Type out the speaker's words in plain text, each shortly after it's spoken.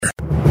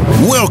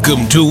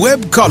Welcome to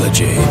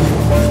Webcology.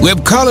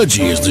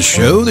 Webcology is the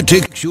show that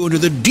takes you into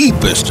the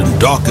deepest and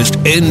darkest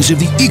ends of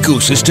the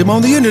ecosystem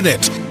on the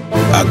internet.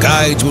 Our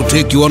guides will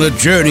take you on a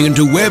journey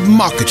into web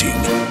marketing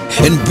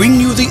and bring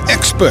you the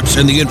experts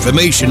and the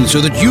information so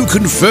that you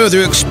can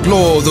further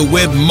explore the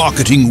web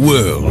marketing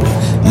world.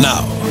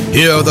 Now,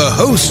 here are the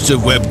hosts of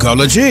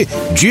Webcology,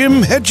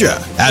 Jim Hedger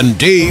and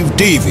Dave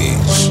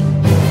Davies.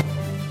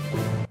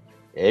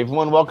 Hey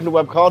everyone, welcome to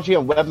Webcology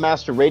on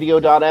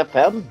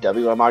webmasterradio.fm,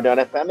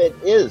 WMR.fm. It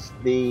is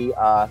the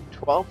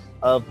 12th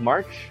of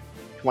March,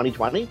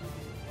 2020.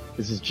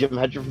 This is Jim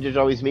Hedger from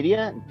Digital Always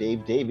Media and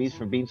Dave Davies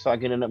from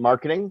Beanstalk Internet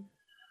Marketing.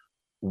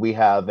 We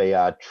have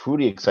a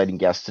truly exciting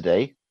guest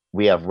today.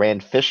 We have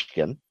Rand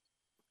Fishkin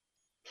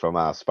from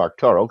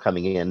SparkToro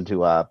coming in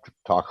to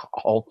talk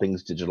all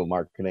things digital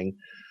marketing.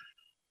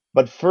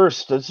 But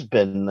first, this has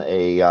been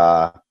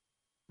a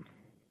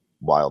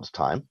wild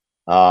time.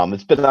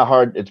 It's been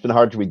hard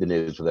to read the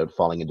news without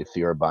falling into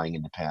fear or buying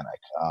into panic.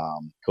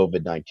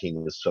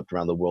 COVID-19 was swept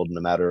around the world in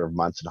a matter of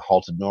months and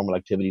halted normal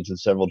activities in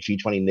several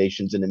G20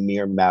 nations in a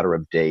mere matter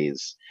of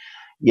days.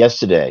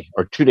 Yesterday,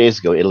 or 2 days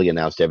ago, Italy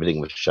announced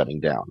everything was shutting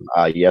down.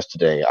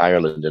 Yesterday,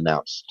 Ireland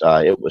announced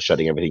it was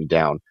shutting everything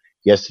down.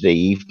 Yesterday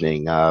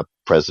evening,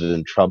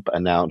 President Trump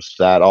announced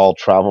that all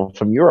travel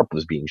from Europe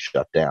was being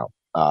shut down.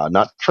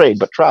 Not trade,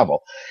 but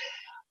travel.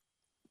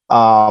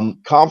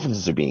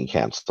 Conferences are being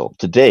canceled.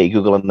 Today,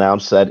 Google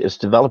announced that its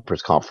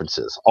developers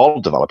conferences,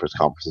 all developers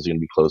conferences, are going to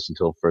be closed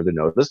until further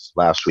notice.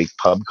 Last week,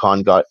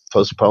 PubCon got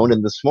postponed,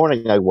 and this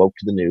morning I woke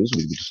to the news,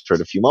 we just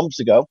heard a few moments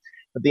ago,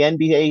 that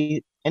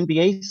the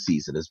NBA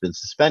season has been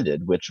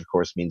suspended, which of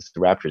course means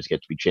the Raptors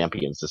get to be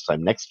champions this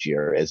time next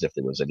year, as if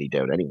there was any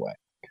doubt anyway.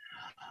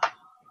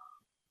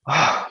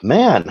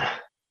 Man,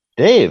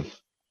 Dave,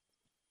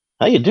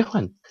 how you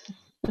doing?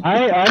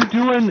 I'm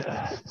doing.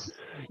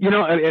 You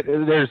know,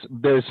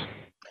 there's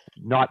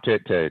not to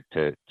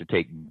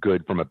take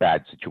good from a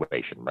bad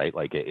situation, right?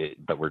 Like,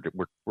 but we're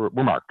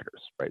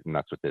marketers, right? And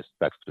that's what this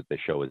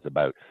show is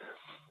about.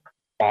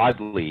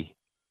 Oddly,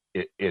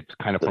 it's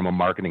kind of from a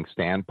marketing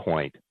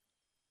standpoint,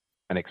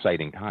 an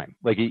exciting time.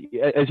 Like,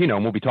 as you know,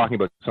 we'll be talking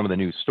about some of the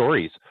news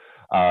stories,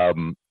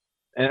 and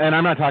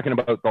I'm not talking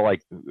about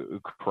the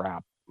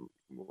crap.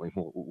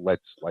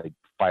 Let's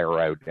fire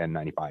out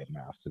N95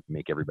 masks to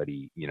make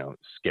everybody,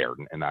 scared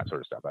and that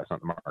sort of stuff. That's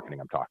not the marketing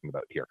I'm talking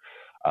about here.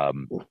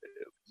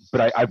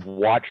 But I've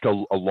watched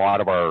a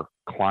lot of our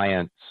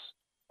clients,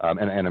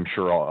 and I'm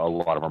sure a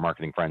lot of our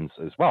marketing friends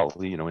as well,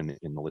 in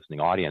the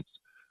listening audience,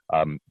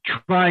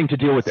 trying to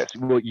deal with this.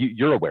 Well,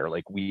 you're aware,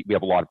 we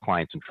have a lot of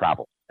clients in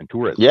travel and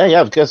tourism. Yeah,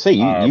 I was gonna say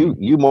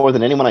you more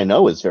than anyone I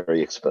know is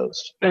very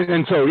exposed.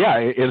 And so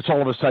it's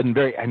all of a sudden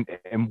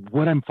and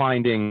what I'm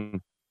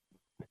finding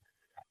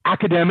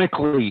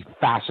academically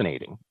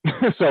fascinating.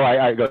 So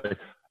I go,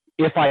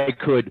 if I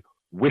could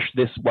wish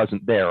this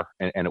wasn't there,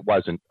 and it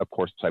wasn't, of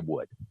course I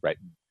would, right?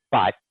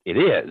 But it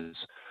is.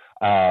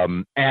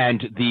 And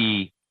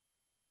the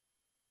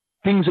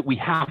things that we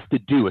have to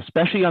do,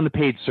 especially on the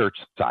paid search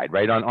side,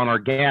 right? On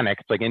organic,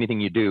 it's like anything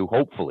you do,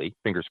 hopefully,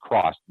 fingers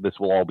crossed, this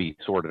will all be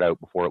sorted out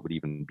before it would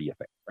even be a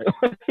thing,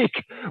 right?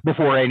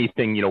 Before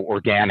anything,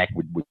 organic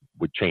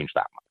would change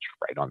that much,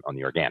 right? On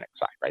the organic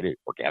side, right?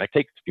 Organic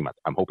takes a few months.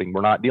 I'm hoping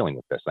we're not dealing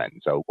with this then.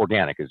 So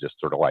organic is just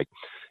sort of like,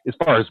 as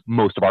far as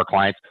most of our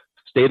clients,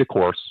 stay the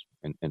course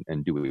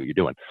and do what you're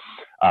doing.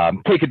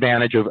 Take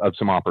advantage of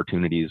some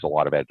opportunities. A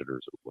lot of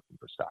editors are looking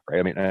for stuff, right?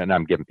 I mean, and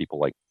I'm giving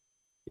people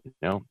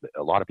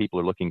a lot of people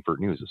are looking for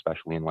news,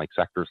 especially in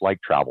sectors like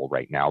travel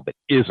right now, that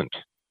isn't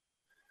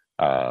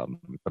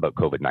about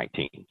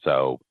COVID-19.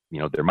 So,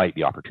 there might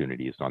be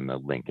opportunities on the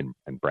link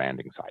and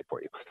branding side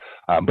for you.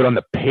 But on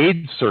the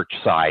paid search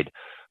side,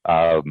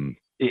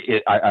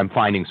 I'm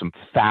finding some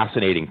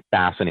fascinating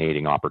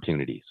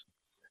opportunities.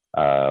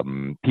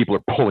 People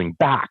are pulling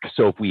back.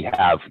 So if we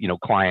have,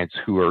 clients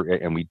who are,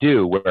 and we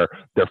do, where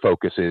their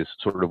focus is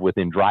sort of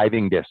within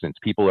driving distance,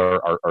 people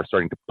are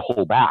starting to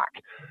pull back.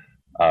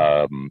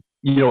 A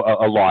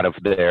lot of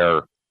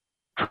their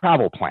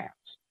travel plans,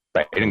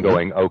 right? And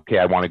going, okay,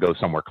 I want to go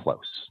somewhere close,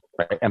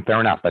 right? And fair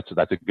enough, that's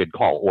a good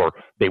call. Or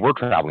they were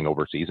traveling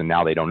overseas and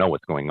now they don't know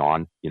what's going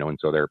on, and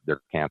so they're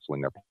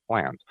canceling their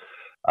plans.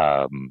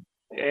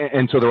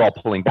 And so they're all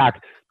pulling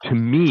back. To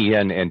me,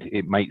 and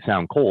it might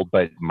sound cold,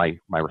 but my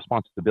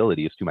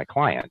responsibility is to my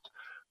clients.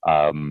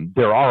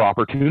 There are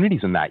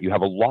opportunities in that. You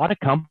have a lot of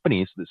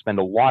companies that spend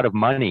a lot of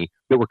money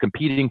that were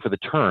competing for the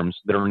terms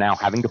that are now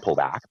having to pull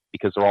back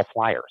because they're all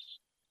flyers,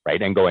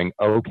 right? And going,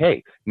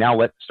 okay, now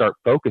let's start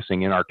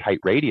focusing in our tight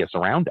radius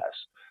around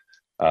us.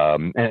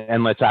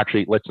 And let's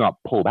not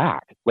pull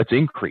back. Let's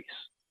increase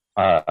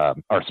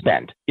our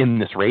spend in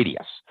this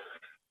radius.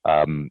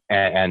 And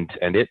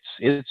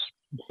it's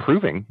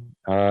proving,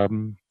 not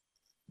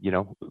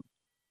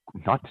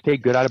to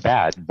take good out of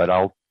bad, but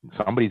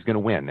somebody's going to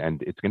win,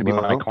 and it's going to be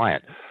my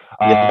client.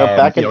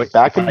 Back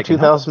in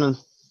 2000,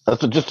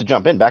 just to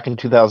jump in, back in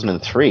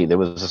 2003, there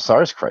was a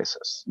SARS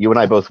crisis. You and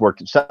I both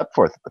worked at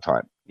Stepforth at the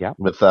time,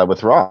 with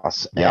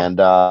Ross, and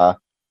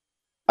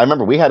I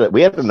remember we had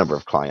a number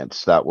of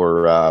clients that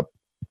were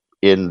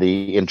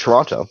in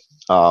Toronto,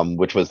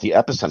 which was the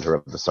epicenter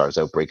of the SARS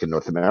outbreak in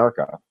North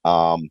America.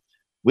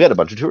 We had a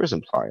bunch of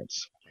tourism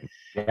clients,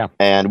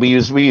 and we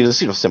use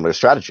similar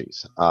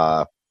strategies.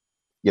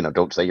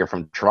 Don't say you're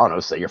from Toronto,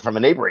 say you're from a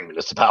neighboring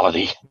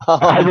municipality.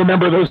 I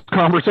remember those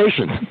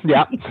conversations.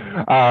 Yeah.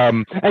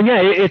 And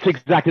it's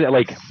exactly that.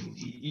 Like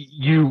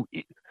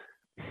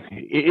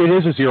it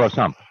is a zero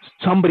sum.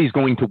 Somebody's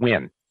going to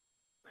win.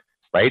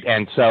 Right.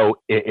 And so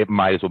it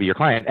might as well be your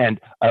client. And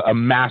a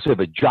massive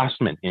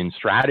adjustment in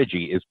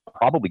strategy is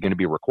probably going to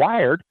be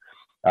required.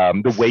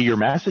 The way you're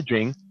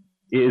messaging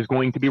is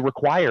going to be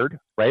required,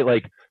 right?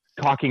 Like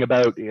talking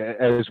about,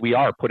 as we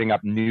are putting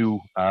up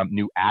new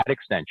ad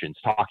extensions,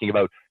 talking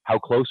about how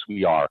close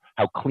we are,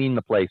 how clean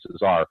the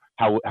places are,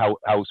 how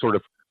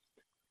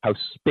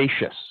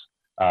spacious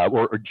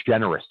or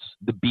generous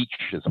the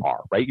beaches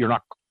are, right? You're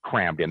not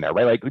crammed in there,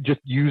 right? Like just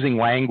using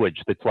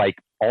language that's like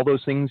all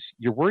those things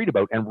you're worried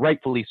about, and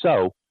rightfully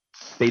so,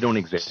 they don't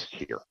exist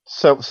here.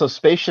 So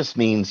spacious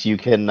means you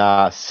can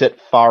sit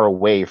far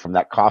away from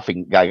that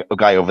coughing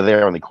guy over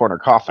there on the corner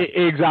coughing.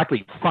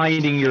 Exactly.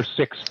 Finding your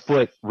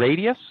 6-foot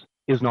radius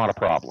is not a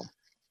problem,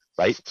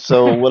 right?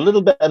 So a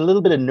little bit of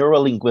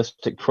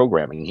neurolinguistic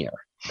programming here.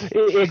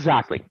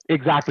 Exactly.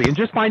 And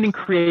just finding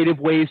creative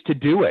ways to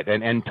do it,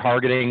 and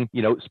targeting,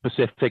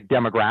 specific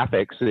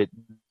demographics that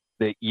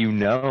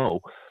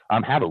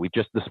have it. We've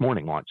just this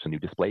morning launched some new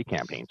display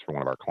campaigns for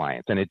one of our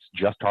clients, and it's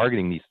just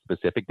targeting these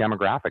specific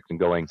demographics and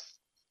going,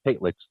 hey,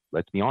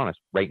 let's be honest.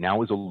 Right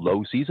now is a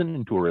low season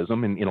in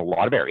tourism in a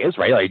lot of areas,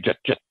 right? Like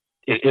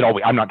it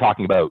always. I'm not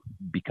talking about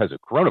because of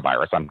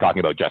coronavirus. I'm talking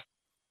about just.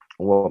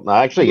 Well,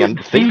 actually,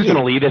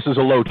 seasonally, this is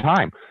a low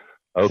time.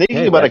 Okay,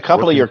 thinking about a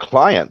couple of your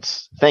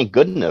clients, thank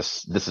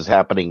goodness this is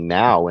happening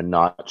now and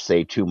not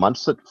say 2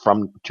 months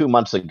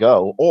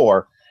ago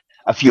or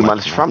a few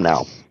months from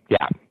now.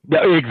 Yeah,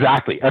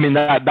 exactly. I mean,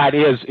 that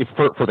is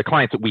for the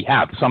clients that we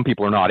have. Some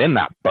people are not in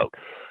that boat,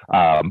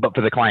 but for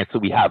the clients that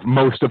we have,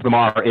 most of them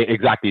are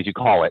exactly as you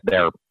call it.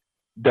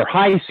 Their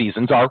high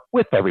seasons are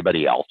with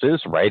everybody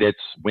else's, right? It's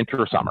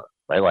winter or summer,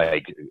 right?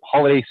 Like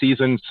holiday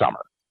season,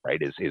 summer,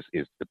 right? Is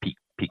the peak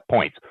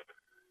points.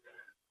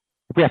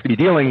 If we have to be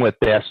dealing with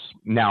this,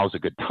 now is a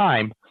good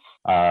time.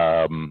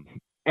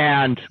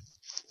 And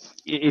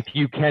if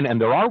you can,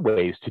 and there are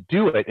ways to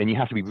do it, and you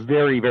have to be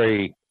very,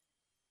 very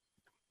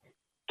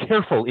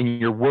careful in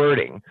your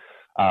wording,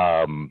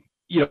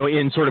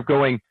 in sort of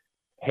going,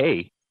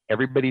 hey,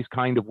 everybody's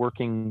kind of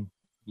working,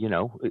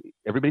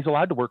 everybody's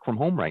allowed to work from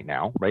home right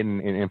now, right?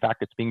 And in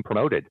fact, it's being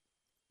promoted.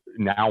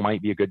 Now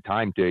might be a good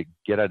time to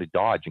get out of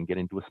Dodge and get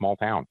into a small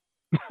town.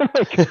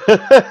 But,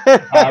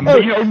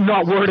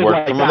 not worded work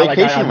like from that. A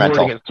vacation I'm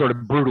rental. wording it sort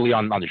of brutally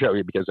on the show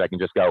because I can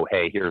just go,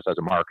 hey, here's as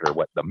a marketer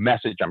what the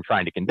message I'm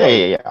trying to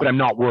convey, yeah. But I'm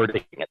not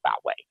wording it that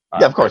way.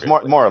 Yeah, of course,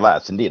 more or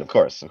less, indeed, of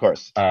course. So,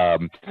 I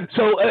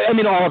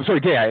mean, all I'm sorry,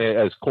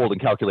 as cold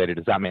and calculated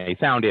as that may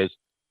sound, is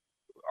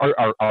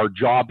our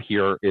job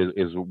here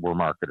is we're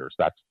marketers.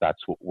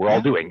 That's what we're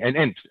all doing.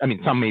 And I mean,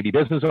 some may be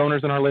business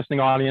owners in our listening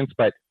audience,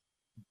 but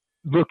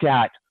look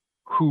at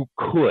who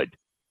could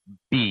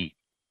be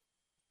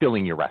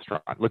filling your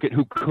restaurant. Look at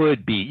who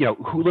could be,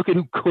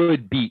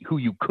 who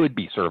you could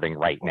be serving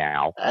right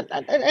now.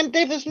 And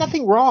Dave, there's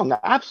nothing wrong,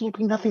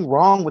 absolutely nothing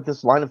wrong with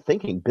this line of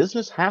thinking.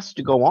 Business has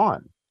to go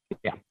on.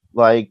 Yeah.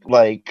 These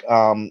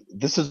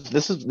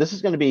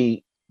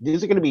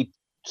are going to be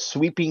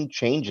sweeping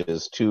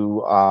changes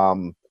to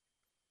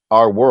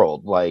our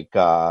world. Like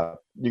you're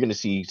going to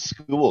see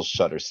schools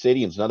shutter,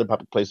 stadiums and other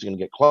public places are going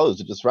to get closed.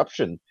 The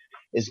disruption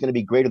is going to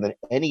be greater than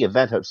any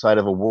event outside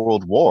of a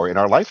world war in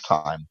our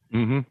lifetime.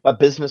 Mm-hmm. But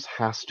business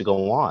has to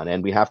go on,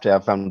 and we have to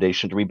have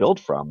foundation to rebuild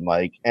from.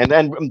 And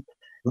then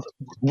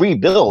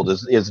rebuild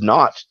is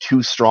not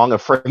too strong a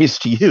phrase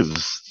to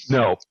use.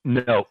 No,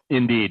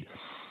 indeed.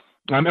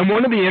 And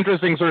one of the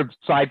interesting sort of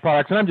side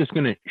products, and I'm just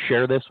going to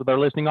share this with our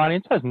listening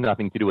audience, has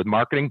nothing to do with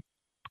marketing,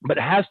 but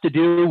it has to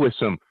do with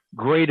some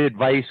great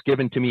advice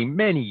given to me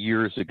many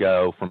years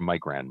ago from my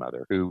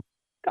grandmother, who,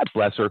 God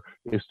bless her,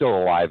 is still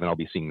alive, and I'll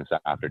be seeing this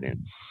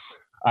afternoon.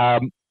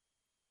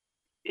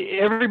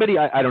 Everybody,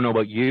 I don't know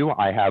about you,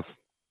 I have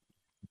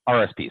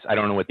RSPs. I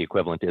don't know what the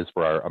equivalent is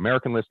for our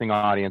American listening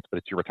audience, but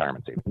it's your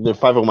retirement savings. They're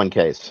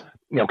 501ks.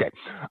 Okay.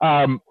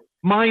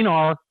 Mine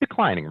are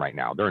declining right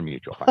now. They're in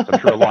mutual funds. I'm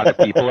sure a lot of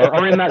people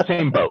are in that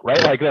same boat,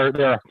 right? Like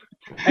they're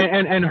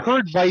and her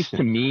advice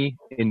to me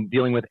in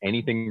dealing with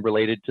anything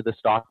related to the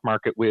stock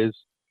market was,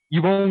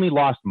 you've only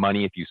lost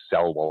money if you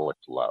sell while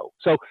it's low.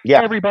 So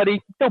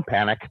everybody, don't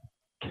panic.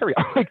 Carry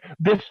on. Like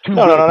this too.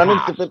 No. I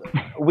mean,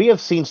 we have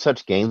seen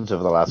such gains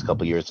over the last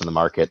couple of years in the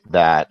market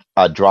that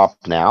drop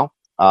now.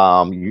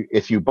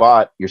 If you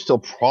bought, you're still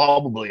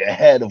probably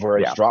ahead of where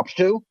it's dropped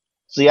to.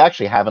 So you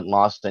actually haven't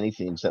lost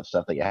anything except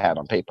stuff that you had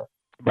on paper.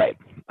 Right.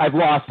 I've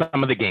lost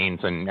some of the gains,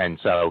 and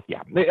so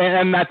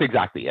and that's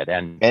exactly it.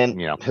 And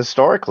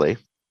historically,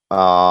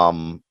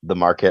 the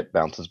market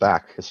bounces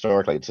back.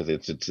 Historically,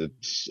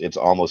 it's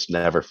almost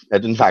never.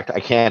 In fact, I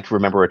can't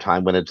remember a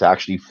time when it's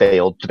actually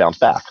failed to bounce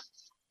back.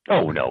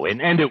 Oh no,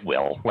 and it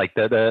will. Like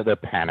the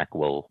panic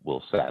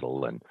will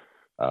settle, and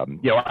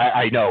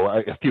I know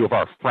a few of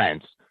our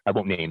friends. I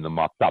won't name them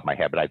off the top of my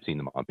head, but I've seen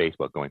them on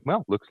Facebook going,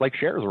 well, looks like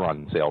shares are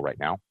on sale right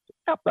now.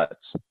 Yep, that's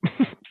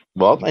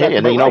well, that's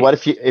and you know right.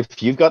 what?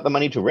 If you've got the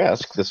money to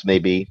risk, this may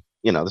be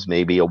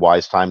a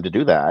wise time to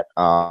do that.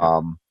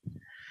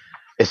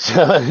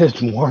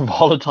 It's more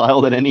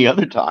volatile than any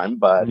other time,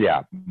 but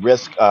yeah,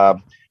 risk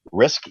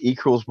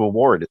equals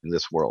reward in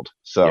this world.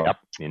 So, yep,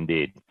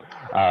 indeed.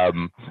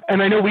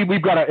 And I know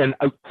we've got an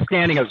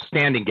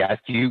outstanding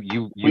guest.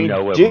 You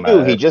know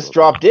him. He just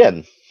dropped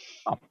in.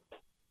 Oh,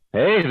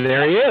 hey,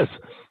 there he is.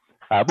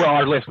 Well,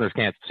 our listeners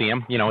can't see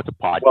him. It's a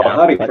podcast. Well,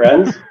 howdy,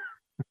 friends.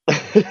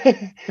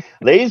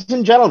 Ladies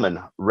and gentlemen,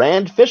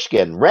 Rand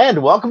Fishkin.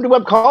 Rand, welcome to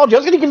Webcology. I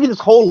was going to give you this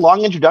whole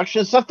long introduction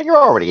and stuff, but you're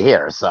already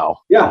here, so.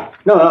 Yeah,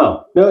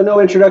 no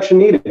introduction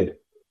needed.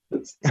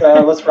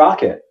 Let's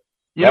rock it.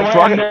 There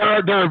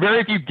are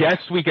very few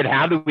guests we could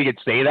have that we could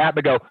say that,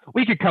 but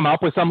we could come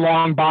up with some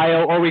long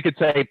bio, or we could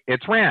say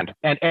it's Rand,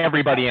 and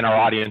everybody in our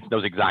audience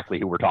knows exactly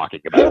who we're talking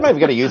about. I'm not even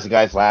going to use the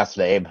guy's last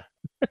name.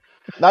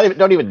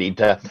 Don't even need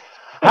to.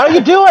 How are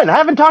you doing? I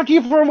haven't talked to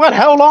you for what?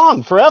 How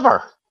long?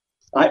 Forever.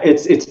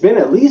 It's been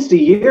at least a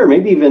year,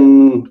 maybe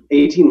even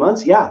 18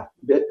 months. Yeah,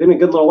 been a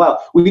good little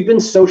while. We've been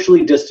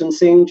socially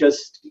distancing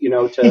just,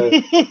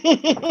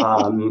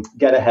 to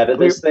get ahead of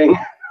this thing.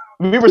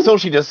 We were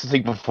socially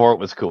distancing before it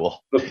was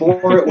cool.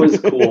 Before it was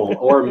cool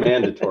or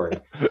mandatory.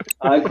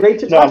 Great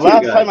to talk to you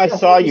guys. Last time I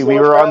saw you, we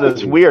were on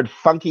this weird,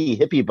 funky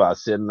hippie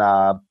bus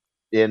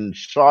in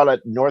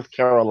Charlotte, North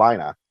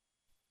Carolina.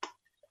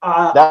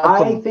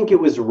 I think it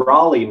was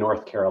Raleigh,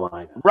 North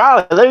Carolina.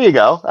 Raleigh, there you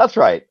go. That's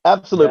right.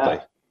 Absolutely.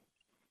 Yeah.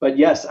 But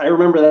yes, I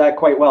remember that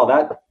quite well.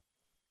 That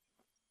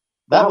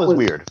was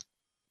weird.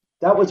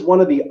 That was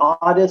one of the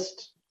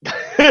oddest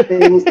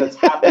things that's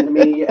happened to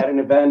me at an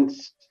event.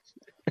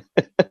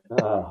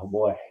 Oh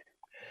boy.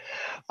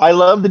 I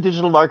love the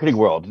digital marketing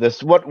world.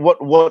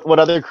 What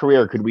other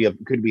career could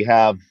we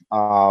have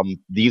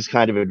these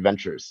kind of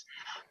adventures?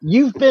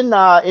 You've been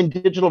in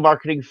digital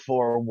marketing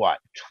for what,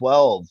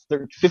 12,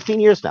 13, 15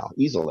 years now,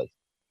 easily.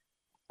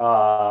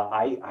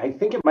 I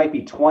think it might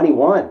be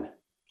 21.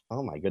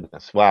 Oh my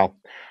goodness! Wow!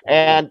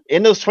 And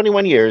in those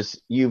 21 years,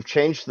 you've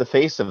changed the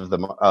face of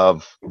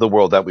the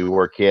world that we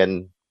work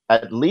in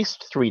at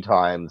least 3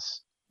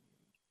 times,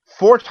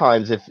 4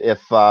 times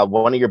if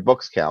one of your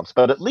books counts,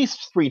 but at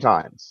least 3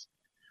 times.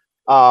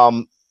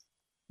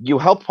 You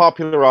helped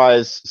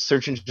popularize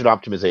search engine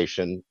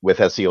optimization with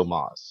SEO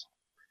Moz.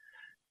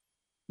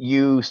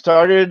 You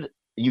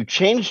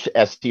changed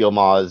SEO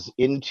Moz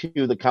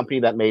into the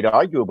company that made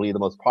arguably the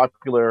most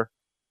popular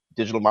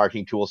digital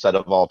marketing tool set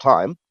of all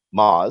time,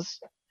 Moz.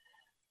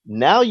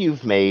 Now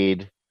you've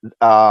made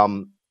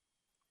an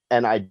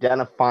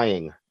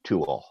identifying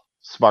tool,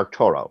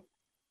 SparkToro,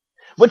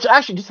 which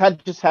actually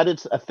just had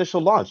its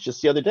official launch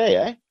just the other day,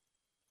 eh?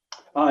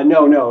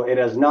 No, it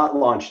has not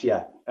launched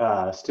yet.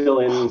 Still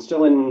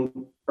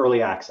in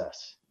early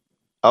access.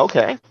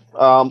 Okay.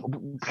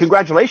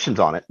 Congratulations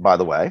on it, by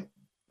the way.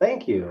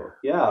 Thank you.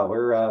 Yeah,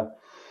 we're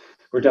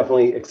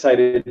definitely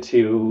excited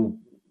to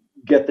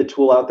get the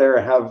tool out there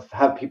and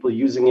have people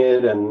using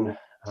it and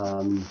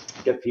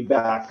get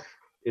feedback.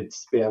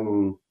 It's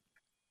been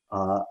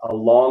a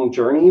long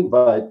journey,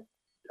 but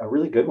a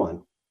really good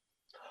one.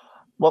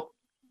 Well,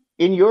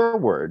 in your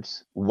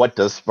words, what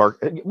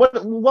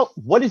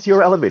is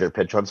your elevator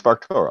pitch on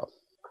SparkToro?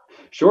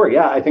 Sure.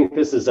 Yeah, I think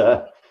this is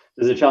a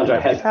challenge.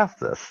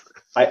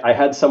 I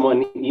had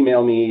someone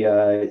email me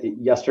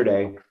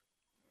yesterday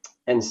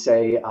and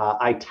say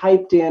I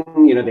typed in.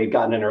 They'd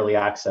gotten an early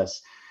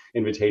access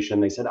invitation.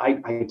 They said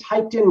I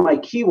typed in my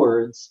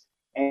keywords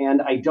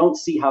and I don't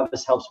see how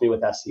this helps me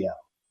with SEO.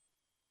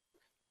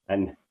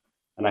 And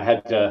I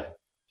had to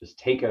just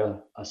take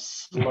a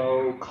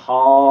slow,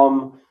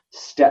 calm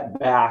step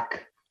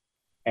back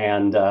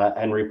and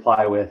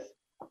reply with,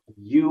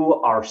 "You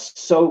are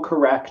so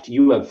correct.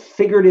 You have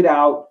figured it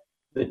out.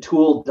 The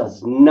tool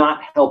does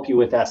not help you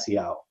with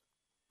SEO.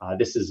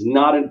 This is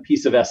not a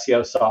piece of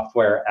SEO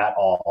software at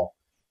all."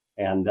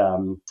 And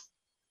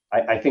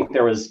I think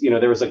there was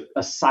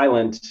a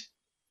silent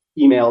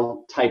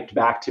email typed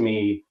back to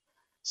me,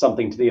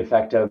 something to the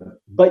effect of,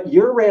 "But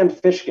you're Rand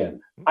Fishkin.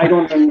 I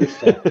don't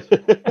understand."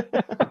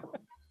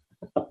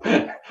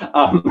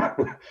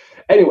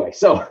 Anyway,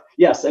 so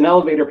yes, an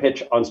elevator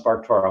pitch on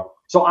SparkToro.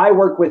 So I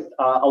work with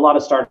a lot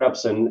of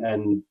startups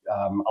and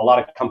a lot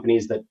of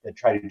companies that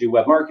try to do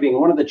web marketing.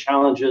 And one of the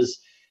challenges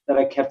that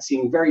I kept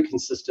seeing very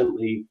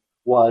consistently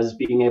was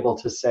being able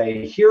to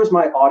say, "Here's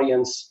my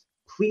audience.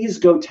 Please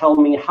go tell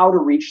me how to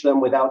reach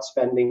them without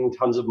spending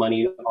tons of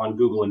money on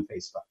Google and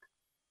Facebook."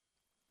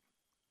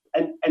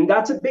 And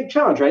that's a big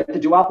challenge, right? The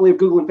duopoly of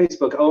Google and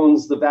Facebook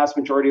owns the vast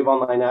majority of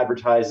online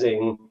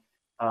advertising.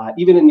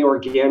 Even in the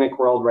organic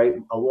world, right?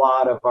 A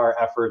lot of our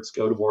efforts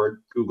go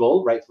toward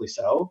Google, rightfully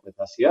so, with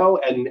SEO,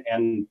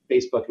 and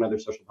Facebook and other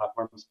social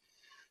platforms.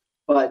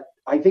 But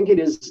I think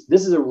this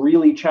is a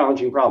really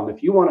challenging problem.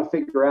 If you want to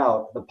figure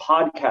out the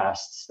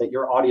podcasts that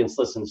your audience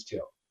listens to,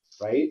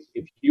 right?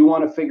 If you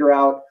want to figure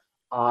out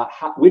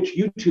which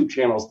YouTube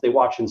channels they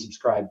watch and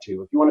subscribe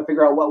to, if you want to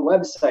figure out what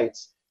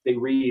websites they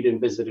read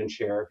and visit and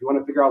share, if you want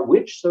to figure out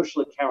which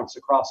social accounts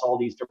across all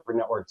these different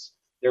networks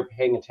they're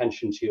paying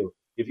attention to,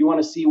 if you want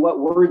to see what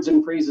words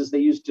and phrases they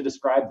use to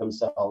describe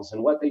themselves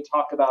and what they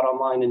talk about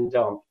online and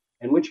don't,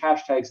 and which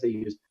hashtags they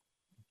use.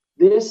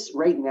 This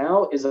right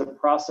now is a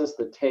process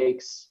that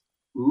takes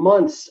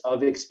months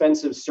of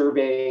expensive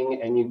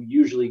surveying, and you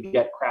usually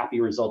get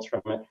crappy results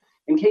from it.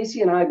 And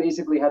Casey and I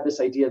basically had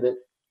this idea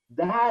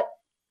that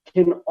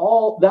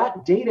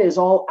data is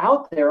all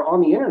out there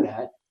on the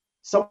internet.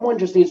 Someone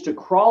just needs to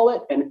crawl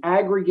it and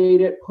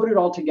aggregate it, put it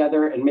all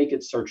together, and make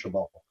it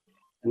searchable.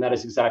 And that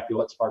is exactly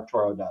what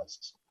SparkToro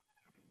does.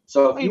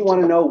 So if you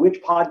want to know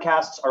which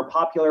podcasts are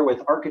popular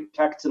with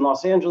architects in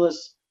Los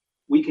Angeles,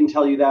 we can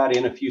tell you that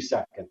in a few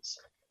seconds.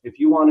 If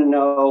you want to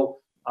know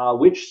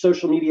which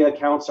social media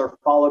accounts are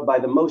followed by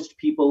the most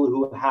people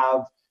who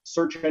have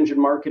search engine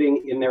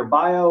marketing in their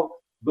bio,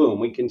 boom,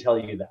 we can tell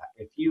you that.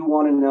 If you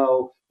want to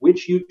know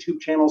which YouTube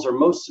channels are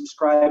most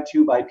subscribed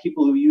to by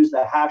people who use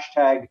the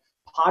hashtag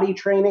potty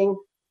training,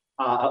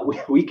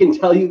 we can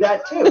tell you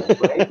that too,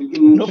 right? We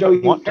can show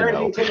you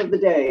parenting tip of the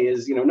day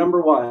is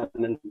number one,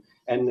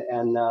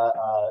 and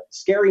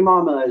scary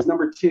mama is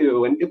number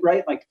two, and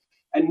right, like,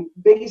 and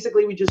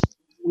basically we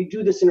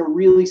do this in a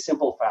really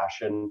simple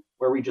fashion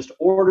where we just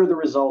order the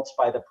results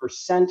by the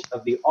percent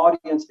of the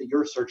audience that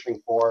you're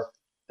searching for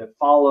that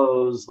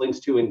follows, links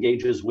to,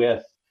 engages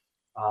with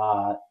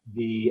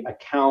the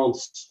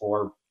accounts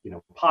or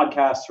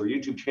podcasts or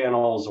YouTube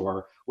channels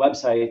or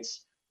websites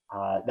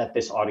that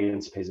this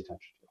audience pays attention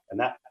to. And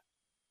that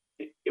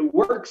it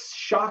works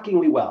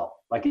shockingly well.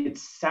 Like, it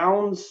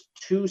sounds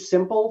too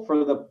simple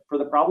for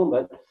the problem,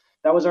 but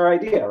that was our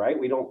idea, right?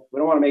 We don't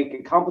want to make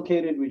it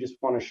complicated. We just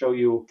want to show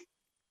you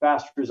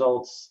fast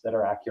results that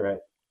are accurate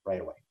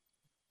right away.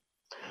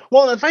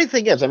 Well, the funny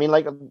thing is,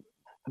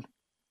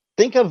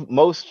 think of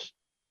most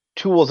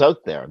tools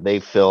out there. They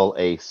fill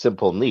a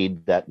simple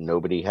need that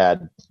nobody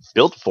had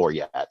built for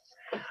yet.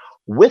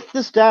 With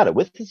this data,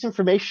 with this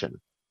information,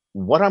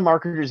 what are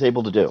marketers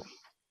able to do?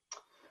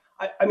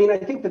 I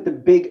think that the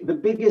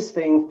biggest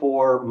thing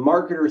for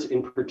marketers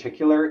in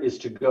particular is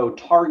to go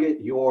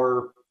target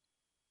your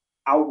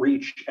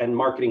outreach and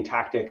marketing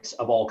tactics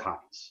of all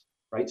kinds,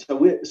 right? So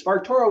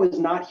SparkToro is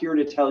not here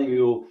to tell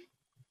you,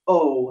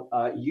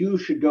 you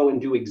should go and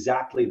do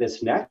exactly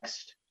this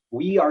next.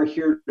 We are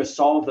here to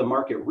solve the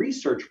market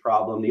research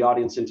problem, the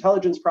audience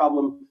intelligence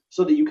problem,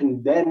 so that you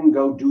can then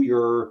go do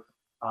your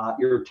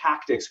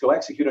tactics, go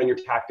execute on your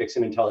tactics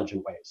in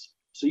intelligent ways.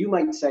 So you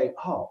might say,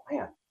 oh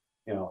man,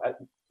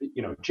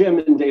 Jim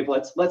and Dave,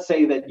 let's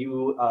say that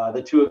you,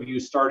 the two of you,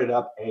 started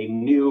up a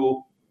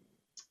new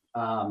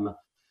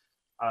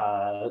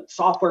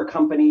software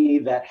company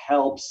that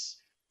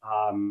helps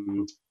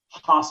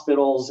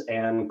hospitals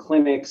and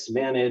clinics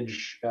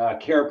manage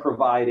care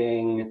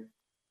providing,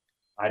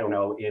 I don't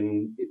know,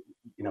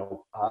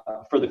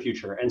 for the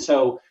future. And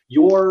so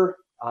your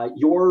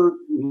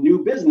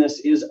new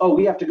business is,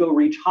 we have to go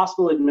reach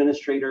hospital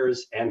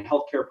administrators and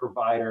healthcare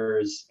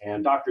providers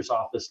and doctors'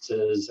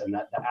 offices and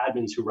the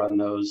admins who run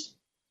those.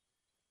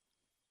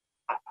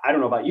 I don't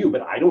know about you,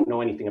 but I don't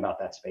know anything about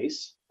that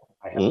space.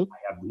 I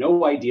have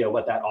no idea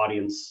what that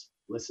audience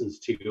listens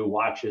to,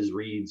 watches,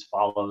 reads,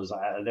 follows.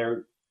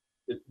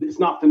 It's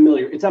not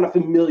familiar. It's not a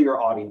familiar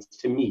audience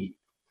to me.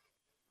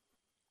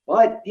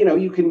 But,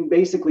 you can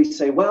basically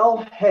say,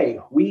 well, hey,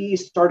 we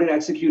started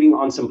executing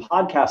on some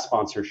podcast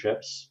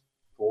sponsorships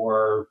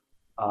for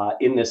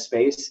in this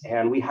space,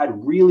 and we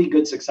had really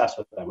good success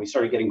with them. We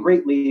started getting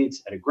great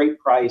leads at a great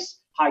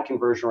price, high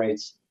conversion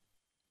rates.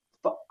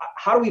 But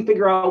how do we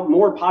figure out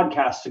more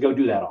podcasts to go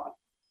do that on?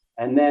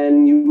 And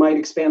then you might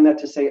expand that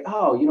to say,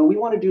 we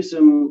want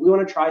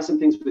to try some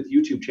things with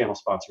YouTube channel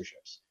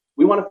sponsorships.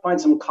 We want to find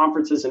some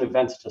conferences and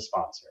events to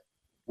sponsor.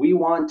 We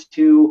want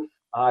to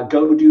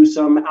go do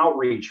some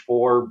outreach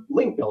for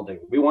link building.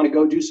 We want to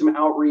go do some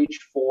outreach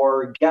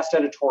for guest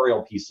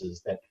editorial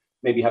pieces that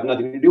maybe have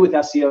nothing to do with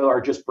SEO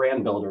or just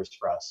brand builders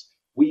for us.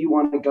 We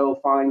want to go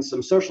find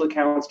some social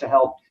accounts to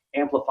help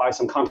amplify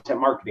some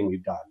content marketing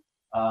we've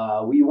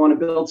done. We want to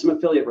build some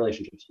affiliate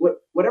relationships.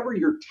 Whatever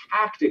your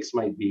tactics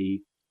might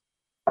be,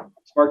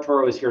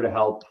 SparkToro is here to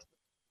help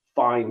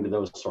find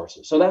those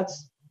sources. So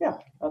that's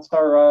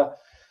our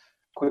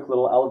quick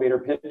little elevator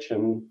pitch,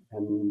 and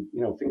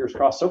fingers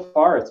crossed. So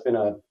far, it's been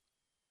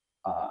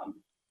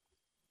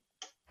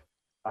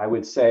I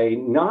would say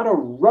not a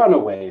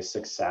runaway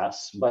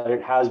success, but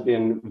it has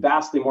been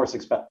vastly more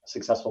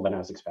successful than I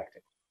was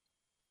expecting.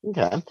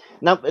 Okay.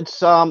 Now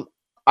it's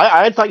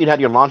I thought you'd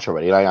had your launch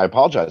already, and I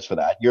apologize for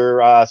that.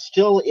 You're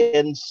still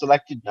in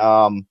selected.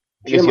 Jim,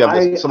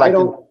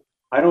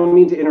 I don't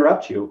mean to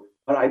interrupt you,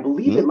 but I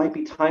believe it might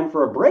be time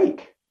for a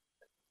break.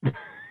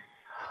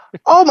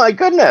 Oh my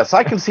goodness,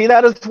 I can see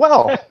that as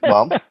well.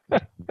 Well,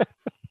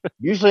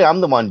 usually I'm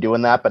the one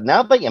doing that, but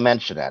now that you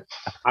mention it,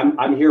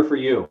 I'm here for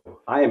you.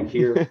 I am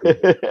here for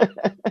you.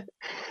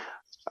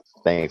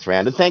 Thanks,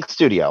 Rand, and thanks,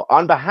 Studio.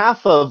 On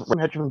behalf of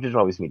Hedger from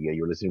Digital Always Media,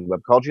 you're listening to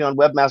Webcology on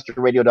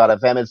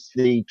webmasterradio.fm. It's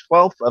the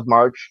 12th of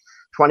March,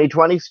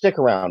 2020. Stick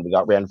around. We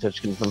got Rand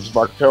Fishkin from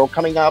Spark Toro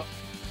coming back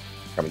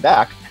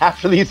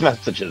after these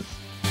messages.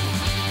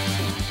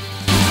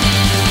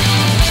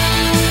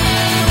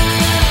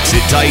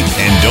 Sit tight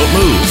and don't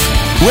move.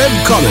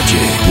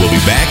 Webcology. We'll be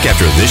back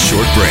after this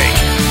short break.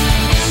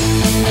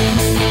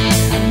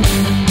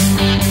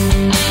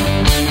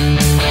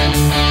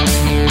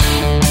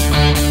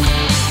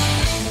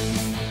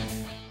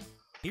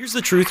 Here's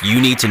the truth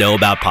you need to know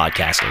about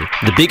podcasting.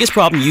 The biggest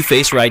problem you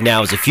face right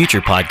now as a future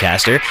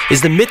podcaster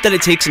is the myth that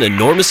it takes an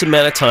enormous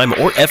amount of time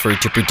or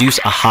effort to produce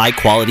a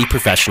high-quality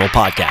professional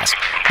podcast.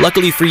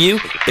 Luckily for you,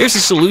 there's a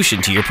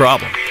solution to your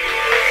problem.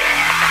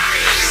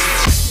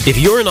 If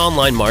you're an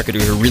online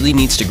marketer who really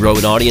needs to grow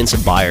an audience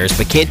of buyers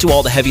but can't do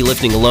all the heavy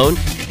lifting alone,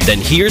 then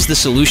here's the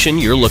solution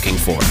you're looking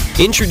for.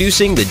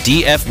 Introducing the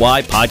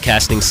DFY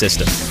Podcasting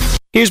System.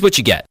 Here's what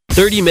you get.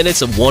 30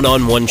 minutes of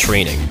one-on-one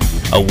training,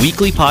 a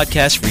weekly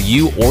podcast for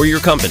you or your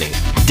company,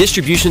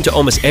 distribution to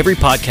almost every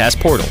podcast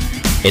portal,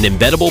 an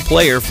embeddable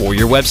player for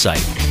your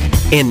website,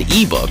 an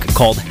ebook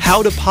called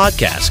How to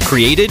Podcast,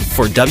 created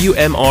for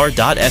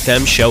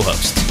WMR.FM show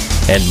hosts,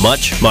 and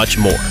much, much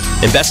more.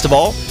 And best of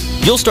all,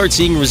 you'll start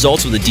seeing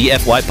results with the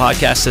DFY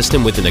podcast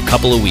system within a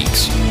couple of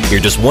weeks. You're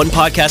just one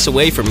podcast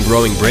away from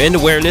growing brand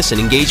awareness and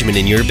engagement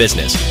in your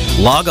business.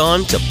 Log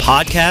on to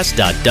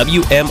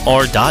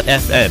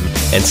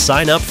podcast.wmr.fm and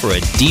sign up for a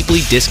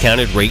deeply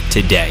discounted rate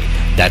today.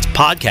 That's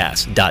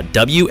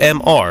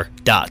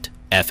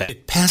podcast.wmr.fm.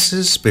 It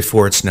passes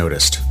before it's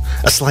noticed.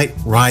 A slight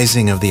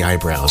rising of the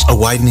eyebrows, a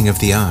widening of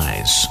the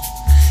eyes.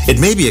 It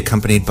may be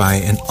accompanied by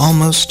an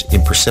almost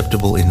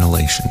imperceptible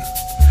inhalation.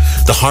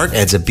 The heart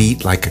adds a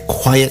beat like a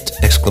quiet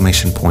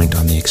exclamation point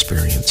on the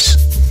experience.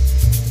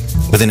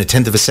 Within a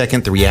tenth of a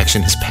second, the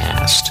reaction has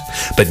passed,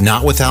 but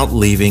not without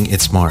leaving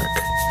its mark.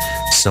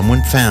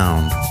 Someone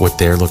found what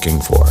they're looking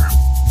for.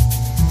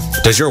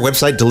 Does your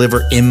website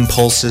deliver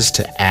impulses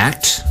to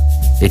act?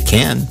 It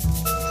can.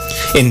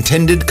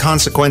 Intended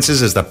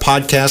Consequences is the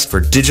podcast for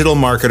digital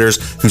marketers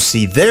who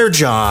see their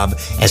job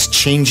as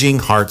changing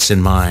hearts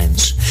and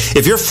minds.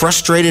 If you're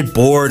frustrated,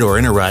 bored, or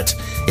in a rut,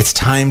 it's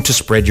time to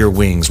spread your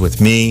wings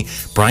with me,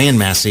 Brian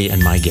Massey,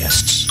 and my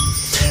guests.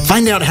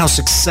 Find out how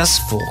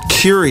successful,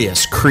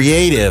 curious,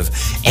 creative,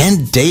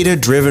 and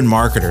data-driven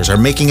marketers are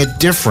making a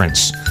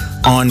difference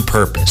on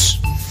purpose.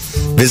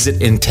 Visit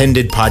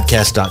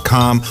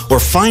intendedpodcast.com or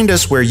find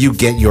us where you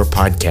get your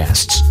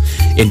podcasts.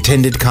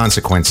 Intended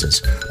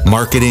Consequences.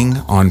 Marketing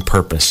on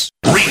purpose.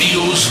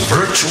 Radio's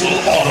virtual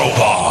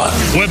Autobahn.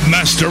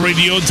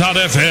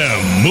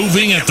 Webmasterradio.fm.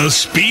 Moving at the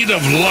speed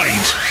of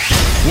light.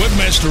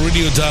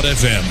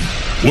 Webmasterradio.fm.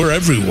 We're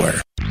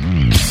everywhere.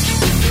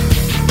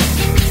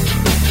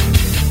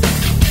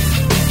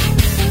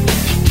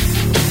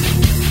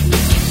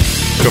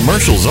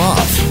 Commercials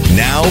off.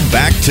 Now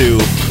back to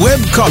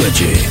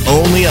Webcology.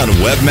 Only on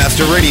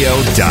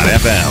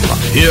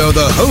webmasterradio.fm. Here are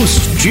the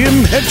hosts,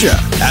 Jim Hedger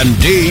and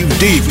Dave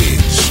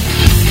Davies.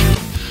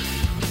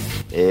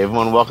 Hey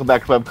everyone, welcome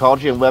back to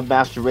Webcology and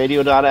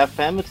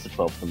webmasterradio.fm. It's the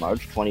 12th of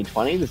March,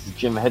 2020. This is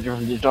Jim Hedger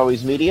from Digital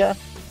Always Media,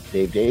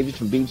 Dave Davies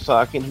from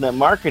Beanstalk Internet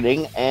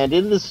Marketing, and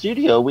in the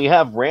studio we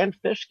have Rand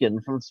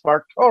Fishkin from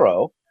Spark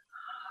Toro.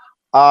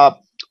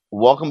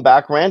 Welcome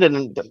back, Rand,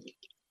 and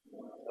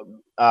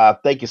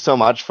thank you so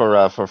much for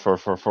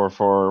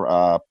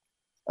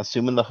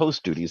assuming the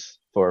host duties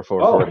for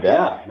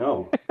yeah,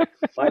 no,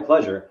 my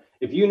pleasure.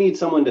 If you need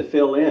someone to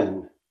fill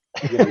in,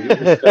 you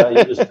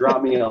just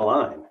drop me a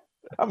line.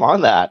 I'm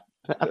on that.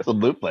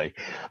 Absolutely.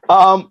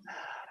 I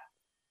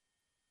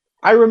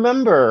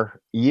remember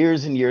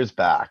years and years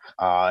back,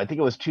 I think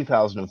it was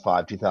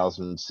 2005,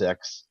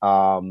 2006.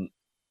 I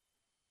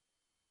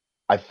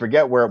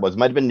forget where it was. It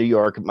might have been New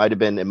York. It might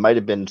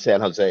have been San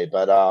Jose,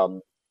 but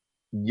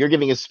you're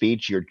giving a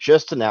speech. You're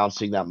just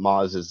announcing that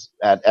Moz is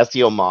at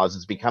SEO Moz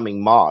is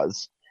becoming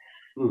Moz.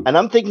 And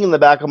I'm thinking in the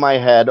back of my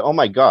head, oh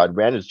my God,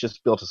 Rand has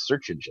just built a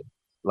search engine.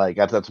 Like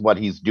that's what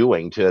he's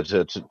doing to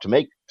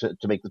make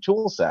the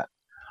tool set.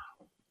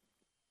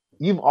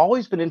 You've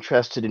always been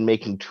interested in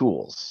making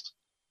tools.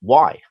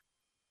 Why?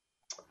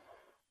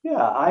 Yeah,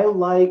 I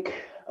like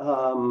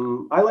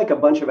a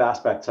bunch of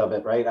aspects of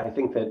it, right? I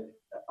think that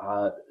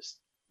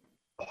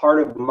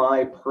part of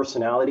my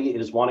personality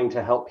is wanting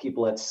to help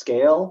people at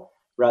scale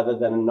rather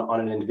than on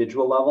an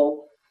individual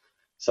level.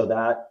 So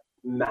that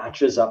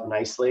matches up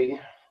nicely.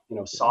 You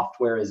know,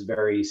 software is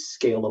very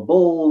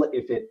scalable.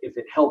 If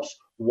it helps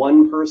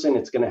one person,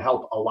 it's going to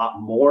help a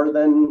lot more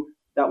than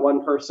that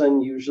one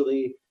person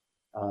usually.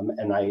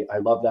 And I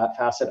love that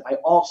facet. I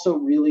also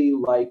really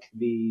like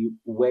the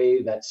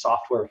way that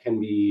software can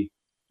be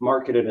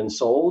marketed and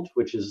sold,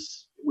 which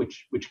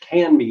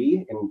can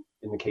be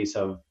in the case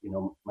of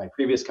my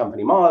previous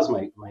company Moz,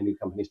 my new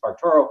company Spark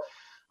Toro,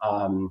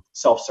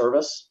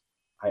 self-service.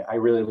 I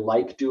really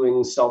like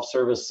doing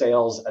self-service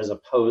sales as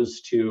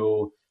opposed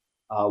to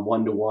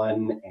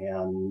one-to-one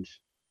and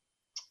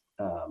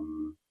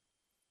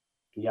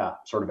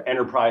sort of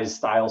enterprise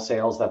style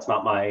sales. That's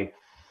not my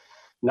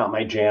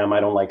jam. I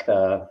don't like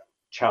the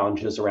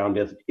challenges around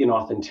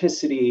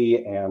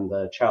inauthenticity and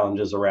the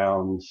challenges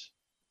around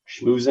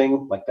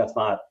schmoozing. Like that's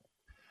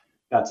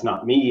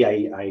not me.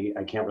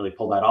 I can't really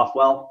pull that off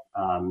well.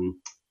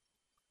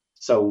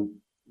 So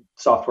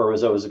software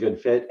was always a good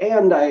fit.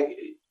 And I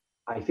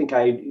think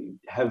I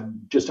have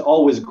just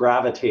always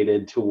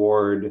gravitated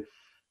toward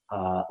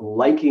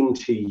liking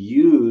to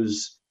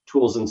use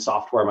tools and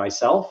software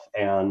myself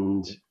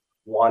and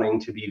wanting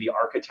to be the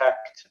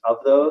architect of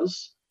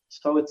those.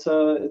 So it's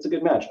a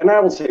good match. And I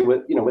will say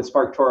with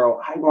SparkToro,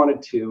 I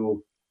wanted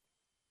to,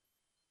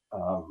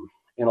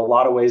 in a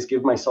lot of ways,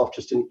 give myself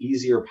just an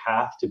easier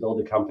path to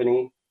build a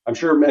company. I'm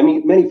sure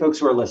many folks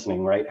who are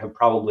listening, right, have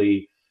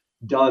probably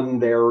done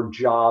their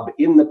job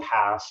in the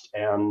past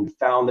and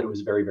found that it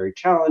was very, very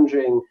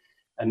challenging.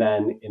 And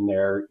then in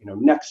their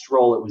next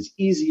role, it was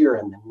easier.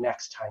 And the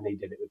next time they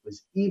did it, it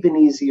was even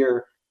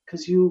easier,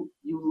 because you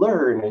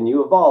learn and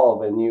you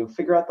evolve and you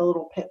figure out the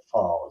little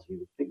pitfalls.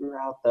 You figure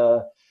out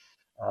the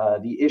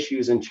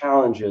issues and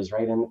challenges,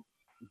 right? And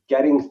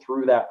getting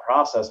through that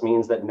process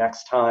means that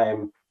next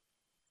time,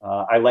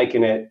 I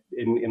liken it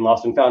in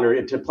Lost and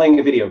Founder to playing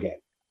a video game.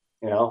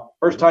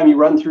 First time you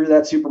run through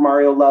that Super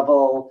Mario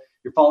level,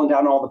 you're falling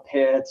down all the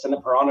pits and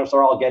the piranhas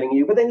are all getting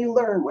you, but then you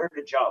learn where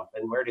to jump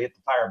and where to hit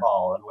the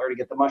fireball and where to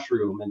get the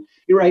mushroom. And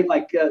you're right,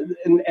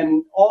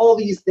 and all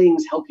these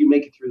things help you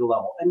make it through the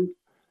level. And,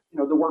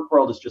 the work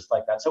world is just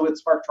like that. So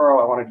with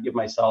SparkToro, I wanted to give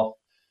myself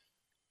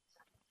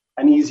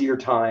an easier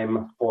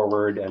time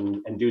forward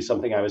and do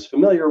something I was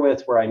familiar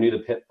with, where I knew the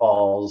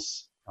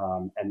pitfalls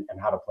and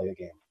how to play the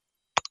game.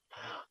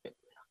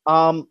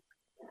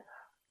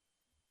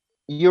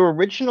 Your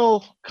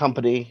original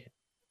company,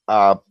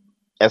 SEO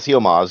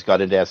Moz,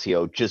 got into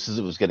SEO just as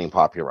it was getting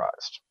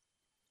popularized.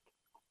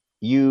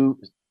 You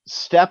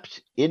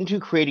stepped into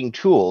creating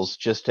tools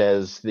just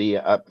as the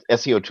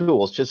SEO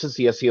tools, just as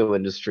the SEO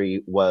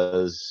industry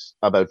was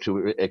about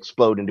to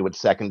explode into its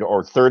second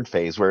or third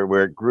phase,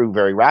 where it grew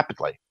very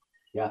rapidly.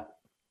 Yeah.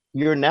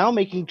 You're now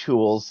making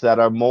tools that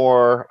are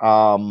more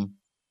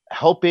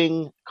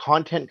helping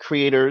content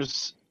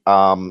creators.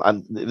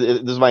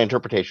 This is my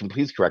interpretation.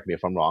 Please correct me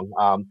if I'm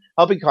wrong.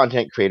 Helping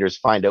content creators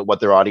find out what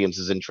their audience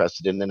is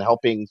interested in, and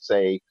helping,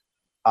 say,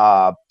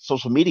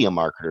 social media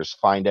marketers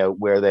find out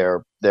where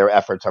their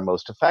efforts are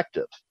most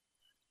effective.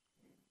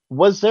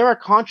 Was there a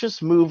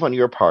conscious move on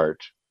your part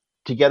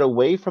to get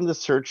away from the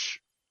search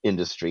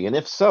industry? And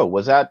if so,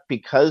 was that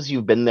because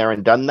you've been there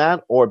and done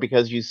that, or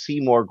because you see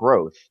more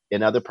growth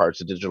in other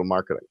parts of digital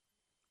marketing?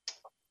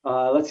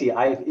 Let's see.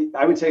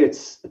 I would say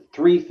it's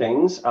three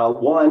things.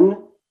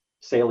 One,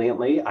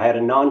 saliently, I had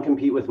a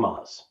non-compete with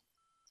Moz,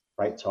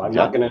 right? So I'm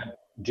not going to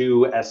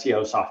do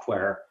SEO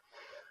software.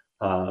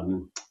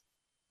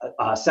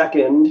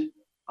 Second,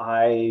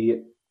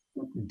 I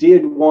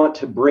did want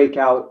to break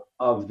out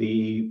of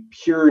the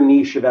pure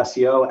niche of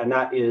SEO, and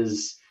that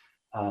is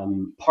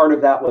part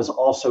of that was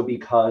also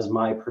because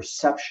my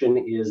perception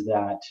is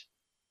that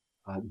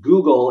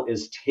Google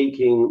is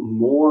taking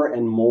more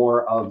and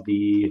more of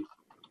the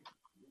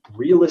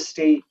real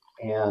estate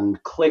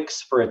and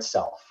clicks for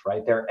itself,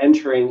 right? They're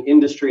entering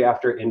industry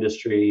after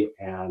industry,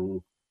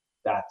 and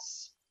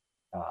that's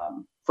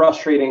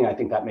frustrating. I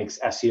think that makes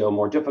SEO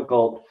more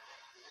difficult.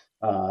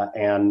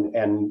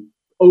 And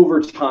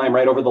over time,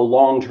 right, over the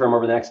long term,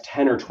 over the next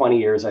 10 or 20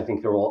 years, I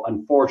think there will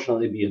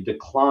unfortunately be a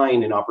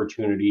decline in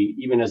opportunity,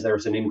 even as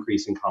there's an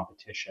increase in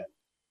competition.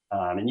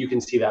 And you can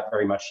see that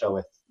very much so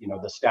with,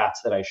 the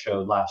stats that I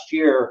showed last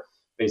year,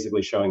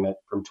 basically showing that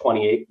from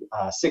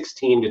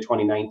 2016 to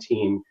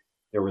 2019,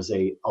 there was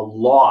a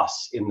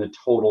loss in the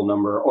total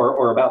number,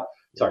 or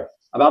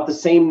about the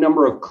same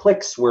number of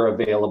clicks were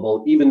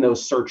available, even though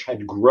search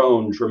had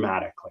grown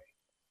dramatically,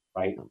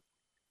 right?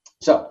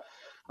 So,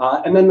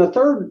 and then the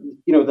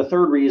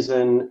third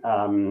reason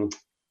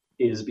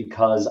is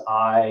because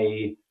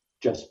I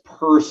just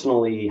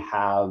personally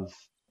have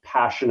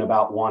passion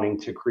about wanting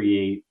to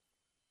create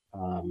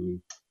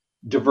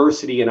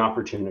diversity and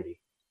opportunity,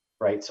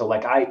 right? So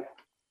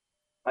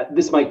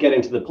this might get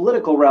into the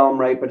political realm,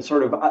 right? But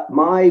sort of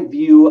my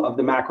view of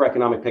the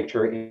macroeconomic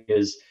picture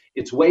is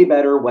it's way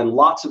better when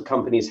lots of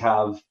companies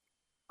have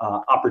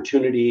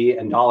opportunity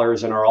and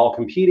dollars and are all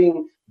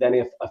competing than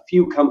if a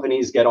few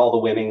companies get all the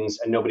winnings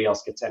and nobody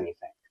else gets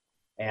anything.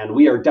 And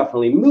we are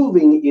definitely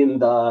moving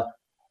in a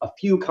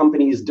few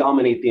companies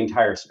dominate the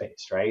entire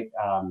space, right?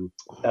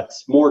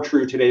 That's more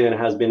true today than it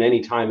has been any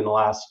time in the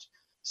last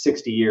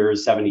 60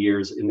 years, 70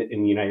 years in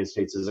the United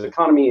States as an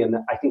economy. And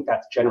I think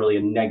that's generally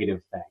a negative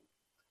thing.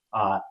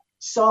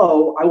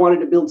 So I wanted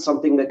to build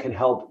something that could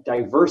help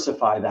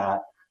diversify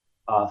that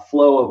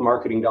flow of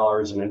marketing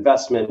dollars and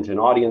investment and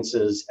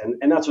audiences.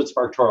 And that's what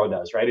SparkToro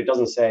does, right? It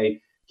doesn't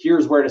say,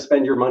 here's where to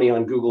spend your money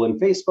on Google and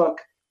Facebook.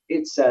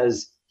 It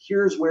says,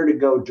 here's where to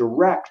go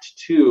direct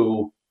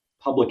to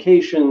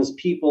publications,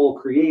 people,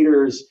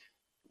 creators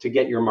to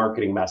get your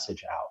marketing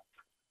message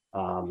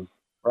out.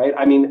 Right?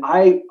 I mean,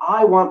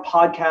 I want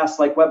podcasts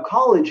like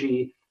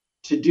Webcology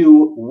to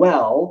do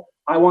well.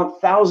 I want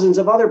thousands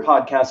of other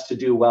podcasts to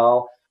do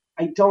well.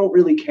 I don't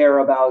really care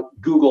about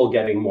Google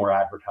getting more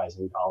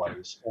advertising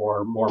dollars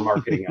or more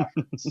marketing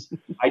efforts.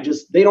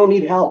 They don't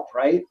need help,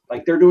 right?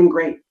 Like, they're doing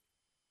great.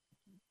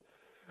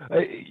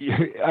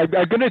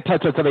 I'm going to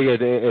touch on something.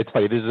 It's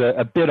funny. This is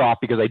a bit off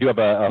because I do have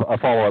a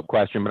follow-up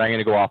question, but I'm going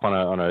to go off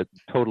on a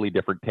totally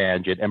different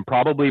tangent. And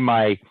probably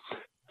my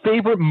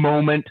favorite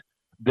moment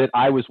that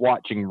I was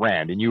watching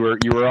Rand, and you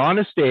were on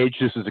a stage.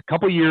 This is a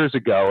couple years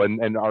ago,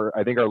 and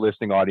I think our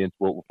listening audience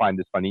will find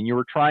this funny. And you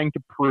were trying to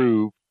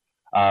prove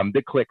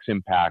that clicks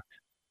impact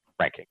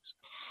rankings.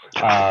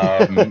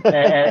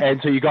 And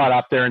so you got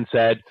up there and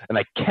said, and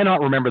I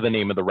cannot remember the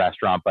name of the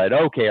restaurant, but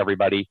okay,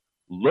 everybody,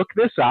 look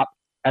this up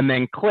and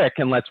then click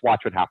and let's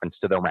watch what happens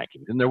to their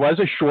rankings. And there was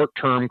a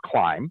short-term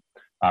climb.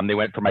 They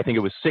went from, I think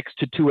it was 6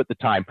 to 2 at the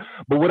time.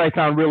 But what I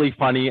found really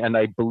funny, and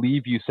I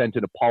believe you sent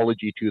an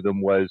apology to them,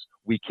 was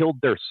we killed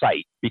their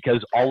site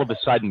because all of a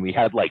sudden we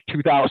had like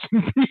 2,000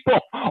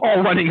 people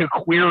all running a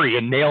query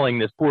and nailing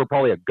this poor,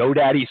 probably a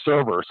GoDaddy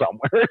server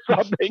somewhere or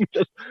something,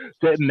 just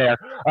sitting there.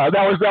 That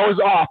was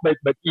off,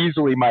 but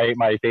easily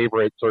my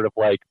favorite sort of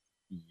like,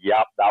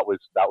 yep, that was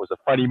a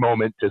funny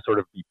moment to sort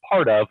of be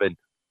part of. And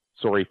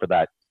sorry for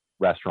that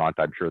restaurant.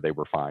 I'm sure they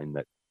were fine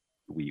that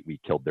we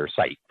killed their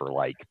site for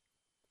like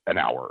an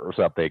hour or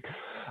something.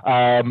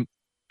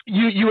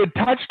 You had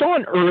touched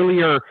on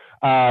earlier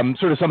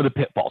sort of some of the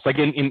pitfalls, like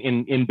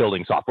in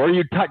building software.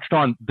 You touched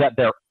on that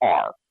there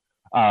are.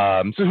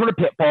 So sort of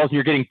pitfalls, and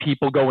you're getting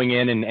people going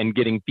in and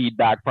getting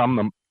feedback from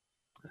them.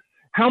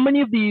 How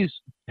many of these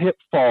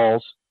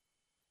pitfalls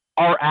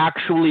are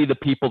actually the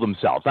people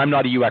themselves? I'm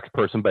not a UX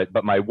person, but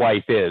my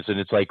wife is, and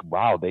it's like,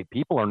 wow,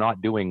 people are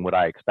not doing what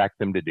I expect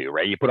them to do,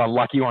 right? You put on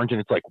Lucky Orange, and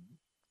it's like,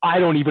 I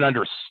don't even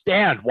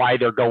understand why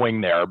they're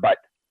going there, but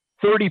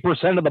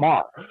 30% of them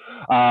are.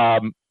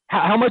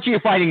 How much are you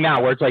finding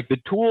now where it's like the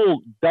tool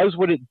does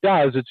what it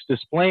does, it's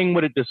displaying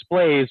what it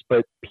displays,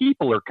 but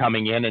people are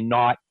coming in and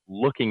not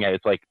looking at it?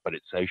 It's like, but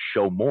it says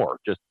show more,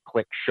 just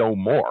click show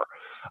more,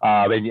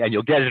 and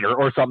you'll get it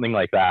or something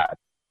like that.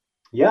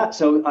 Yeah,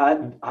 so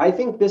I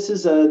think this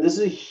is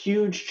a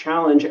huge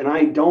challenge, and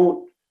I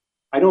don't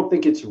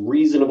think it's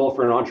reasonable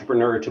for an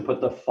entrepreneur to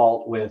put the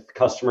fault with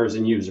customers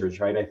and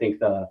users, right? I think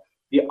the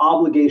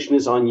obligation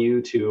is on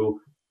you to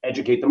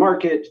educate the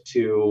market,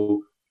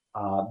 to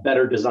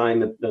better design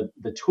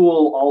the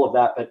tool, all of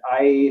that. But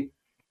I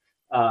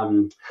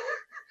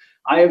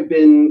have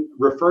been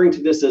referring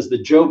to this as the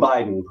Joe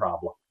Biden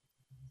problem.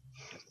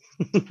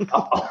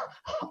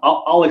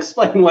 I'll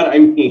explain what I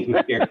mean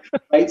here,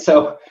 right?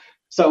 So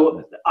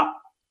I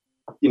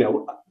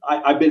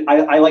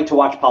like to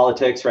watch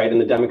politics, right?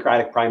 And the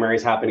Democratic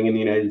primaries happening in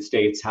the United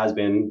States has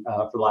been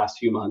for the last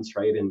few months,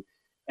 right? And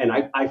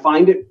I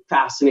find it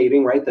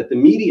fascinating, right, that the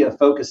media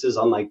focuses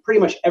on like pretty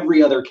much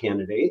every other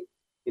candidate.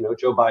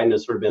 Joe Biden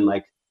has sort of been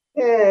like,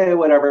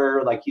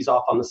 whatever, like he's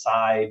off on the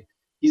side.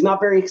 He's not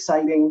very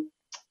exciting.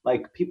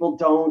 Like people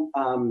don't,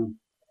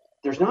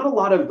 there's not a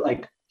lot of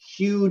like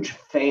huge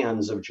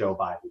fans of Joe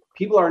Biden.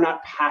 People are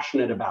not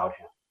passionate about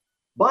him,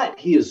 but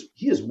he is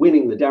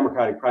winning the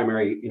Democratic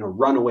primary,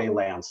 runaway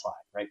landslide,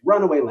 right?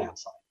 Runaway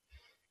landslide.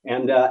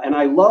 And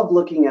I love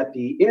looking at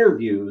the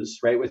interviews,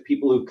 right, with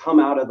people who come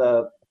out of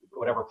the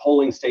whatever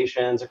polling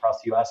stations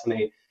across the US, and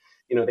they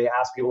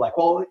ask people like,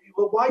 well,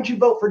 why'd you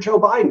vote for Joe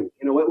Biden?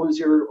 What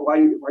was why are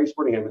you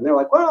supporting him? And they're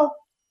like, well,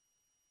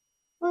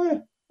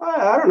 I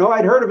don't know.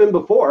 I'd heard of him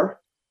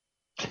before.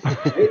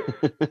 Right?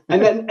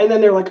 and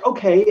then they're like,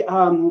 okay.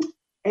 And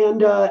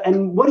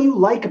what do you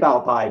like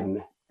about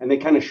Biden? And they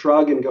kind of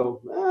shrug and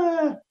go,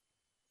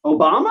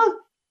 Obama?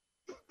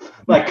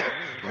 Like,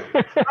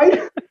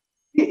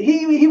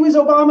 he was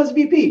Obama's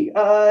VP.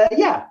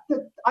 Yeah,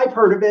 I've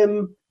heard of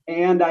him.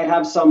 And I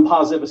have some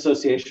positive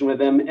association with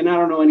him. And I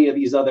don't know any of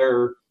these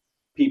other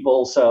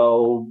people.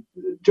 So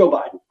Joe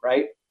Biden,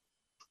 right?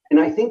 And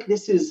I think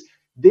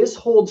this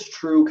holds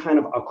true kind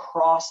of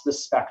across the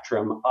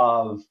spectrum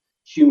of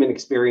human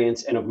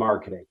experience and of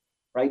marketing,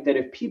 right? That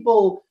if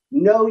people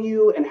know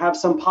you and have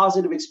some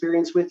positive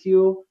experience with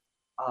you,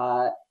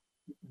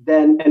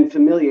 and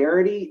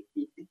familiarity,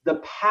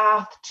 the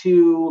path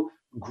to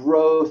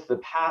growth, the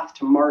path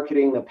to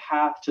marketing, the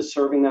path to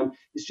serving them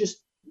is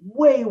just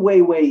way,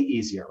 way, way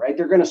easier, right?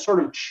 They're going to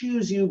sort of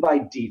choose you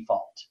by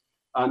default.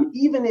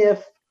 Even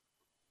if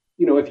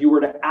you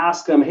were to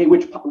ask them, hey,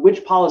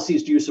 which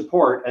policies do you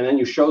support? And then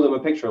you show them a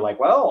picture like,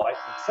 well, it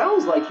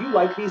sounds like you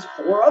like these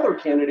 4 other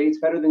candidates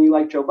better than you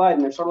like Joe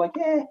Biden. They're sort of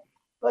like,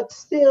 but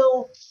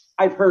still,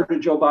 I've heard of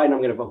Joe Biden. I'm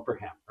going to vote for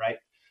him, right?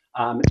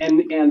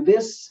 And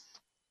this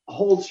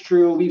holds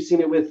true. We've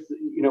seen it with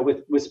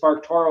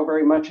SparkToro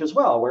very much as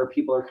well, where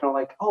people are kind of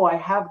like, oh, I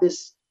have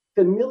this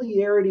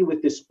familiarity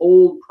with this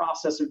old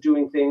process of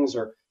doing things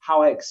or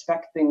how I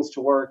expect things to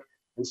work.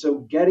 And so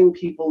getting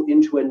people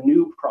into a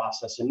new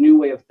process, a new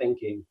way of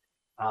thinking,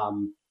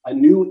 a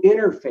new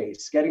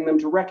interface, getting them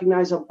to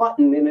recognize a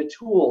button in a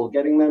tool,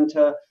 getting them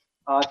to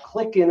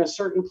click in a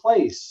certain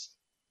place.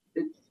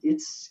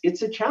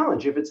 It's a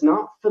challenge. If it's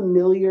not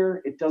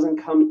familiar, it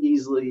doesn't come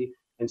easily.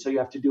 And so you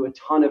have to do a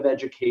ton of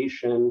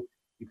education.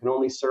 You can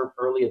only serve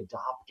early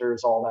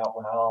adopters all that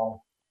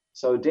well.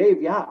 So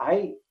Dave, yeah,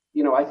 I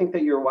think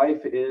that your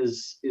wife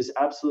is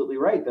absolutely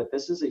right, that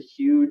this is a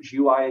huge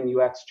UI and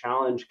UX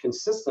challenge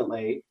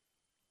consistently.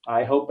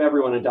 I hope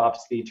everyone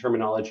adopts the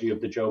terminology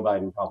of the Joe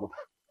Biden problem.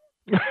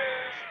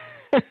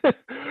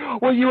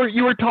 Well,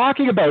 you were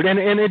talking about, and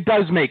it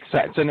does make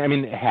sense. And I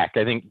mean, heck,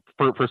 I think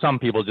for some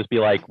people, just be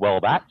like, well,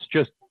 that's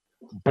just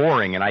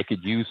boring, and I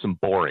could use some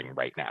boring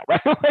right now,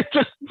 right?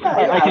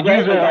 I could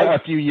use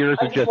a few years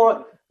of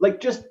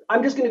just.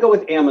 I'm just going to go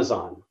with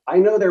Amazon. I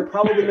know they're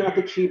probably not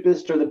the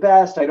cheapest or the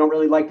best. I don't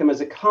really like them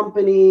as a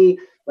company.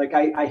 Like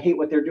I hate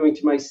what they're doing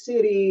to my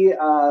city.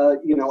 I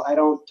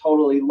don't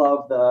totally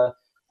love the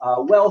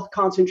wealth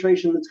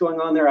concentration that's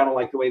going on there. I don't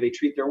like the way they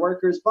treat their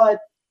workers, but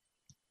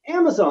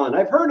Amazon,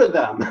 I've heard of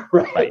them,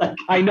 right? Like,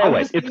 I know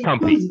it. It's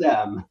company.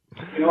 Them.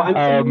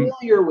 I'm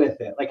familiar with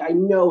it. Like I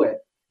know it.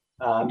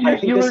 I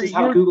think this is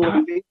how Google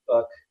and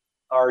Facebook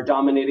are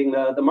dominating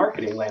the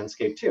marketing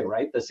landscape too,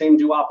 right? The same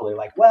duopoly.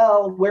 Like,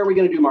 well, where are we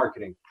going to do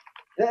marketing?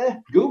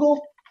 Google?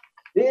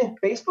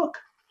 Facebook?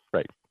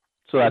 Right.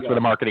 So that's where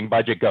the marketing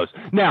budget goes.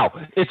 Now,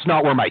 it's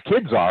not where my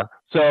kids are,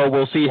 so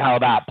we'll see how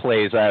that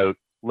plays out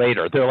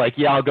later. They're like,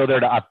 yeah, I'll go there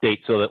to update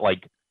so that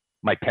like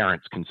my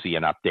parents can see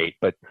an update.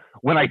 But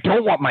when I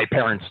don't want my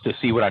parents to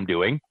see what I'm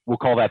doing, we'll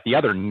call that the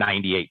other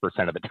 98%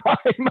 of the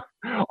time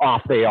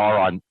off they are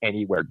on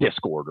anywhere,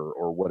 Discord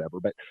or whatever.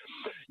 But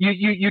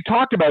you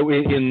talked about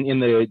in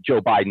the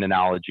Joe Biden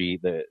analogy,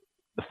 the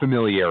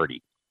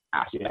familiarity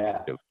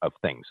aspect of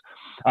things.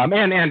 And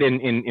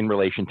in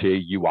relation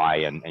to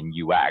UI and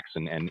UX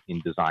and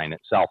in design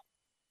itself.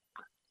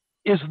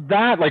 Is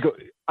that like,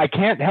 I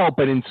can't help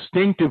but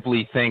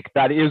instinctively think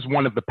that is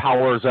one of the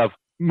powers of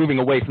moving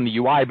away from the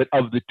UI, but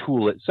of the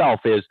tool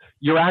itself, is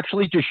you're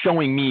actually just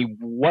showing me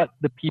what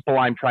the people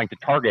I'm trying to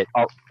target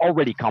are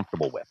already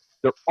comfortable with.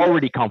 They're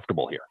already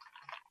comfortable here.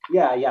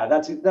 Yeah,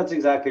 that's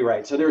exactly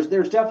right. So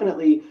there's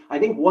definitely, I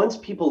think once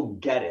people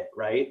get it,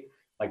 right?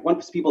 Like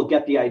once people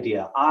get the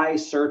idea, I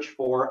search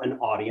for an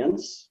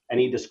audience,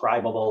 any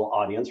describable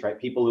audience, right?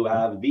 People who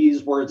have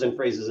these words and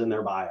phrases in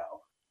their bio,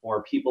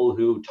 or people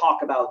who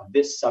talk about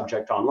this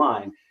subject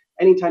online.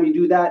 Anytime you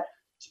do that,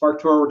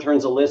 SparkToro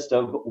returns a list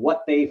of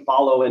what they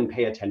follow and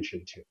pay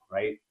attention to,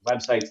 right?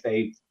 Websites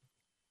they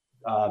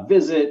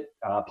visit,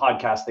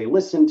 podcasts they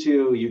listen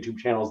to, YouTube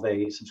channels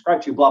they subscribe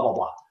to, blah, blah,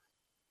 blah.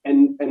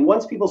 And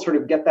once people sort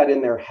of get that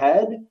in their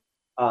head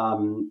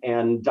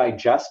and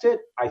digest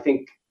it, I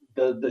think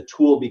the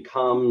tool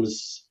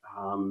becomes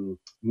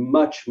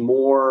much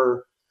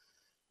more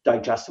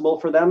digestible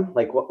for them,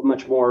 like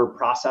much more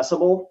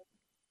processable.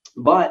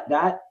 But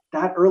that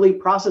early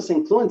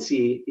processing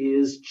fluency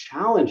is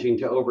challenging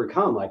to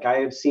overcome. Like I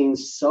have seen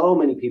so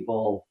many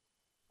people,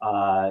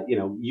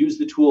 use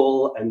the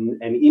tool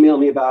and email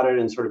me about it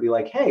and sort of be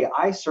like, hey,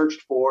 I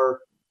searched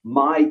for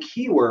my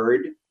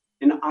keyword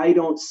and I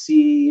don't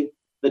see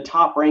the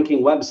top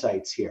ranking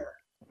websites here.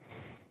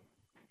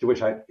 To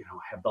which I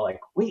have the like,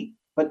 wait,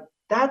 but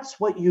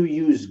that's what you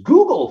use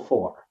Google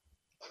for,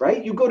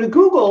 right? You go to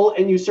Google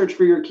and you search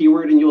for your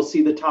keyword and you'll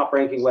see the top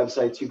ranking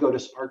websites. You go to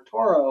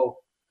SparkToro,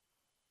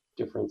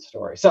 different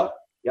story. So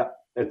yeah,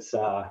 it's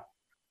a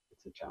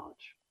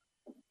challenge.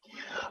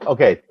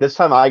 Okay, this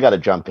time I got to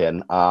jump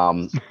in.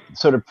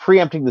 Sort of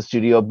preempting the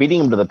studio,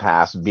 beating him to the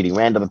past, beating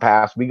Rand to the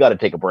past. We got to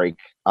take a break.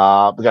 We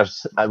got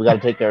to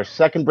take our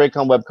second break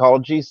on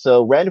Webcology.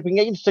 So Rand, if we can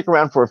get you to stick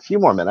around for a few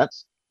more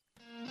minutes.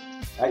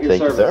 At your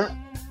service. You, sir.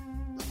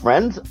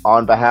 Friends,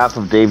 on behalf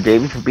of Dave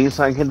Davies from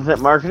Beanside Internet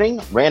Marketing,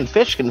 Rand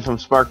Fishkin from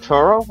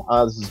SparkToro,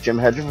 this is Jim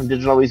Hedger from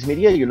Digital Always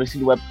Media. You're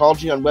listening to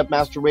Webcology on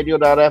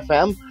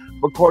webmasterradio.fm,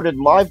 recorded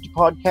live to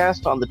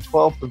podcast on the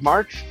 12th of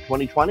March,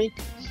 2020.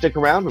 Stick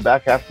around. We're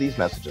back after these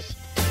messages.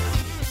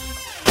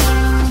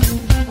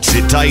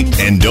 Sit tight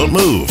and don't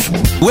move.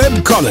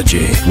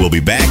 Webcology. We'll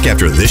be back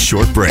after this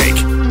short break.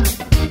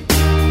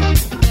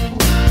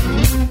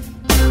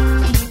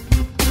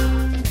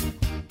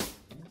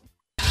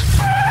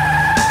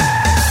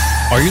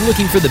 Are you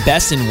looking for the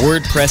best in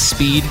WordPress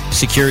speed,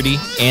 security,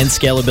 and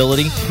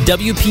scalability?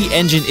 WP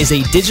Engine is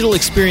a digital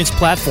experience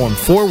platform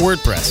for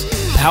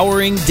WordPress,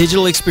 powering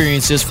digital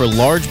experiences for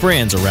large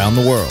brands around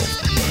the world.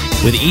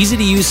 With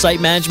easy-to-use site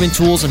management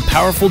tools and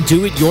powerful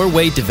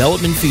do-it-your-way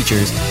development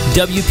features,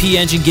 WP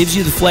Engine gives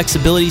you the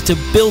flexibility to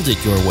build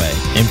it your way.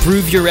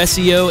 Improve your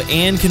SEO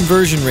and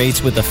conversion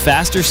rates with a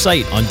faster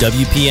site on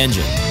WP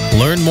Engine.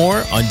 Learn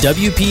more on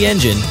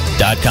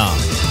WPEngine.com.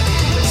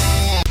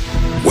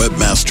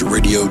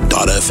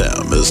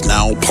 Webmasterradio.fm is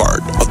now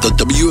part of the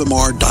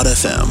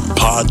WMR.fm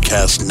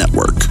podcast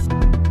network.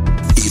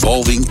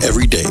 Evolving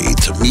every day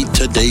to meet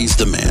today's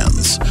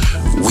demands.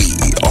 We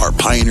are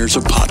pioneers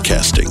of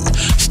podcasting,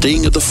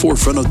 staying at the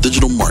forefront of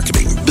digital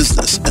marketing,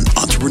 business, and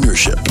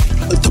entrepreneurship.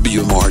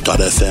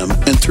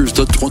 WMR.fm enters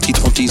the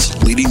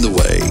 2020s leading the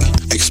way,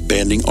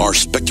 expanding our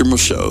spectrum of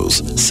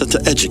shows set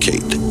to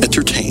educate,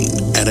 entertain,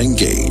 and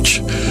engage.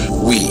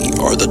 We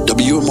are the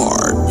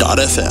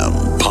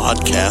WMR.fm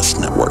podcast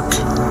network.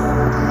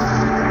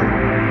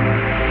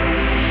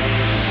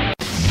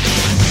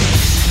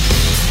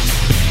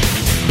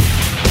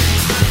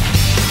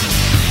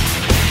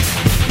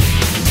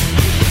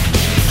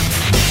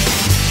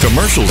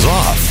 Commercials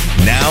off.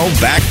 Now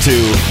back to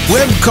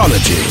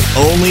Webcology.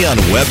 only on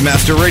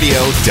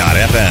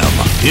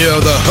WebmasterRadio.fm. Here are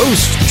the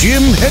hosts,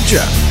 Jim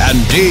Hedger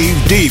and Dave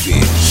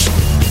Davies.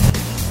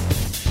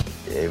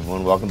 Hey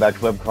everyone, welcome back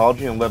to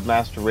Webcology on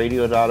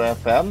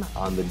WebmasterRadio.fm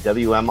on the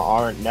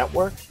WMR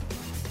network.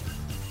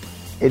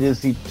 It is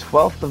the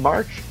 12th of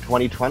March,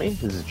 2020.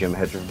 This is Jim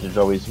Hedger from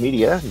Digital Always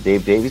Media,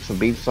 Dave Davies from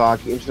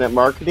Beanstalk Internet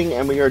Marketing,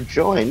 and we are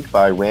joined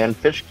by Rand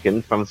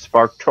Fishkin from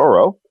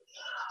SparkToro.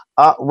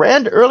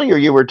 Rand, earlier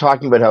you were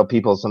talking about how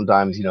people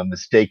sometimes,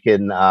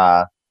 mistaken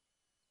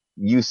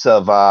use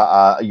of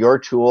your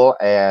tool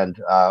and,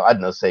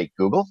 say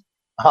Google.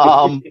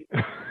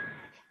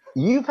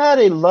 You've had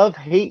a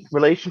love-hate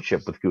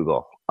relationship with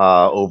Google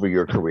over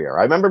your career.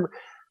 I remember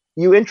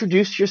you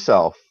introduced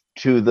yourself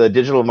to the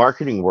digital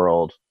marketing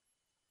world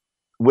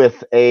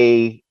with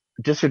a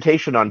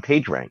dissertation on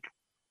PageRank.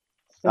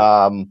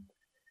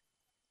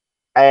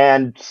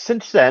 And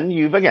since then,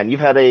 you've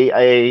had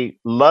a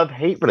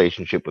love-hate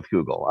relationship with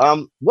Google.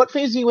 What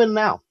phase are you in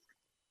now?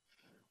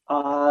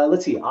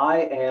 Let's see. I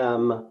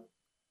am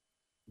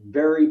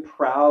very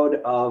proud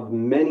of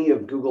many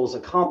of Google's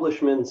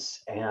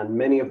accomplishments and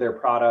many of their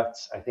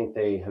products. I think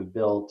they have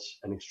built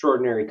an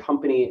extraordinary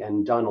company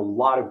and done a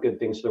lot of good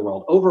things for the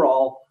world.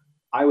 Overall,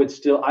 I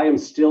am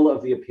still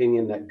of the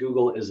opinion that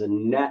Google is a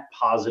net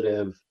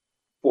positive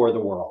for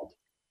the world.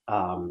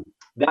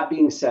 That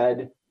being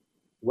said,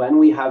 when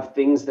we have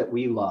things that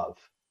we love,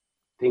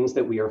 things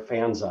that we are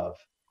fans of,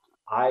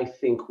 I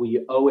think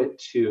we owe it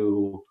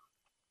to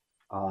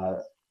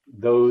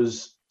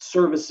those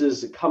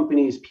services,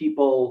 companies,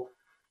 people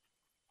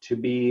to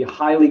be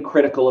highly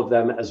critical of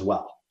them as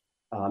well,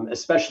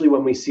 especially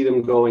when we see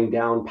them going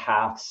down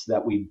paths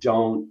that we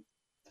don't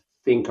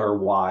think are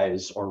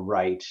wise or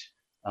right.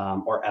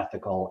 Or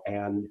ethical.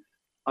 And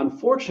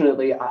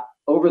unfortunately,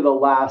 over the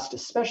last,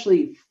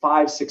 especially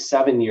 5, 6,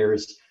 7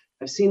 years,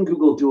 I've seen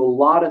Google do a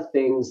lot of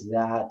things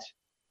that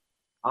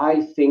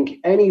I think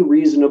any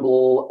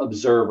reasonable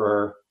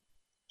observer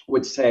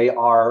would say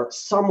are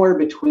somewhere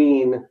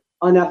between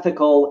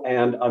unethical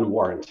and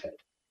unwarranted,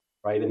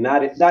 right? And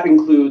that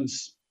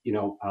includes,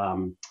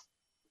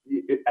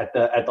 at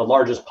the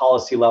largest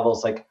policy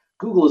levels, like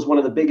Google is one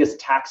of the biggest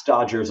tax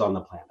dodgers on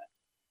the planet.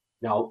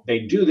 Now, they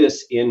do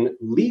this in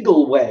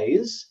legal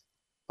ways,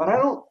 but I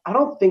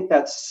don't think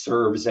that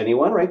serves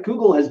anyone, right?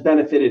 Google has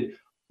benefited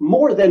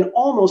more than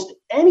almost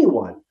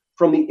anyone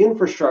from the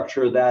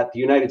infrastructure that the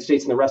United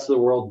States and the rest of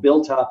the world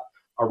built up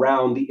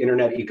around the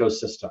internet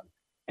ecosystem,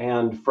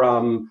 and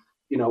from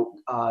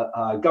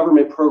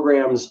government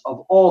programs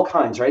of all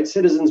kinds, right?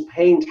 Citizens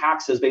paying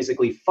taxes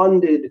basically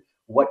funded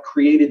what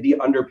created the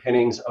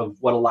underpinnings of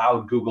what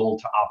allowed Google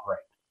to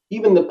operate.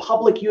 Even the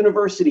public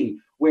university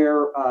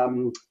where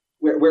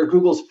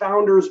Google's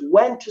founders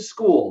went to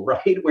school,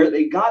 right, where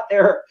they got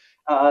their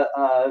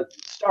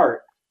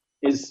start,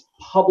 is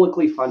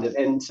publicly funded.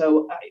 And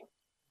so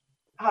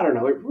I don't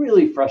know, it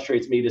really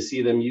frustrates me to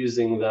see them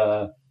using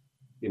the,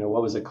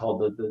 what was it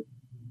called? The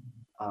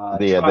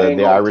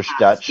Irish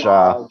Dutch.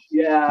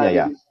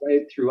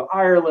 Right, through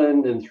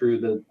Ireland and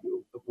through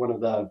one of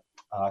the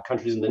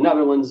countries in the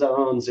Netherlands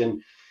zones, and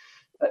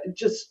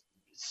just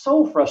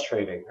so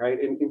frustrating,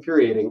 right, and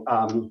infuriating.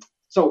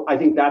 So I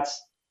think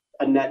that's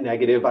a net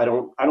negative. I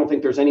don't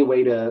think there's any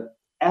way to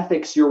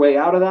ethics your way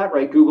out of that,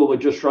 right? Google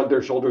would just shrug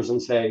their shoulders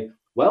and say,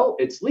 well,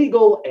 it's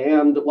legal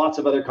and lots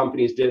of other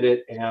companies did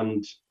it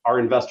and our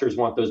investors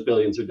want those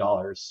billions of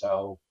dollars.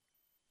 So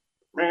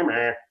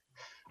I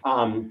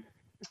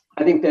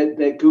think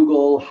that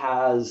Google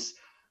has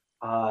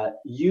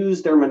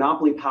used their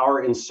monopoly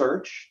power in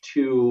search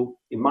to,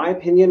 in my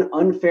opinion,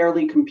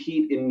 unfairly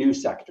compete in new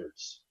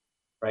sectors,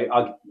 right?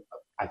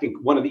 I think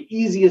one of the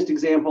easiest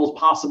examples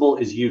possible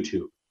is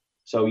YouTube.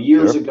 So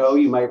years ago,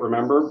 you might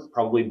remember,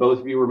 probably both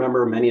of you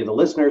remember, many of the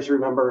listeners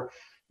remember,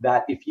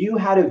 that if you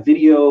had a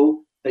video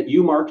that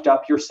you marked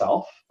up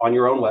yourself on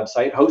your own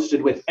website,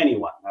 hosted with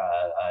anyone,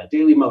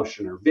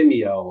 Dailymotion or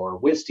Vimeo or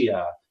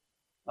Wistia,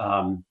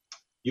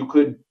 you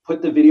could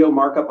put the video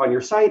markup on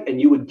your site and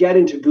you would get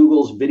into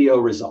Google's video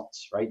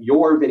results, right?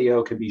 Your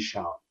video could be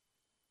shown.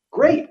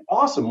 Great,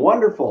 awesome,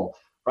 wonderful,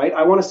 right?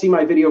 I want to see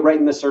my video right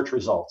in the search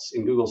results,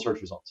 in Google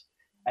search results.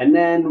 And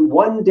then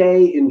one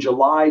day in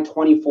July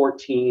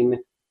 2014,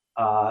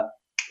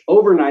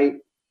 overnight,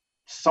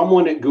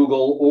 someone at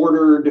Google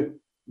ordered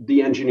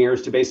the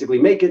engineers to basically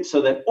make it so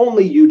that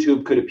only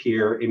YouTube could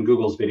appear in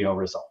Google's video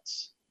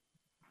results.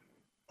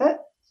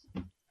 That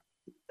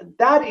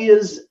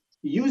is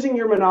using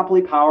your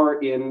monopoly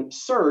power in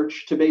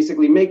search to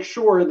basically make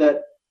sure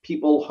that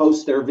people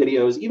host their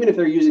videos, even if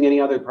they're using any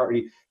other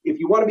party. If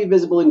you want to be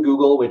visible in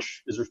Google,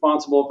 which is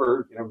responsible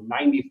for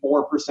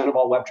 94% of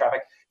all web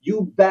traffic,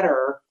 you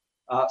better,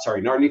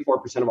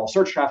 94% of all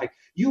search traffic,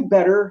 you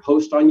better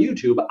host on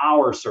YouTube,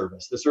 our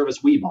service, the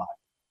service we bought.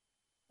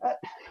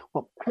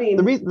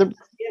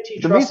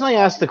 The reason I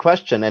asked the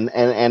question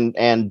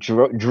and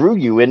drew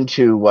you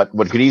into what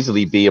could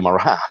easily be a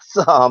morass,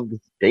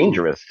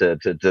 dangerous to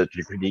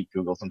critique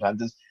Google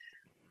sometimes, is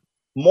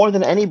more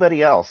than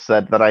anybody else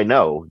that I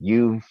know,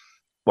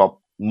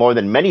 more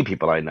than many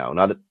people I know.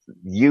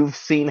 You've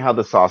seen how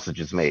the sausage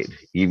is made.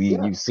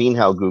 You've seen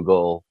how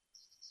Google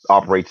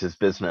operates its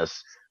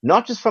business,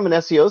 not just from an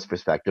SEO's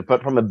perspective,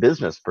 but from a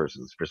business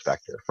person's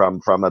perspective,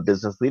 from a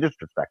business leader's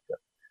perspective.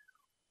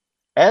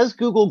 As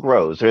Google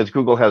grows, or as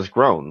Google has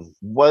grown,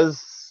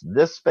 was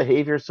this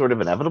behavior sort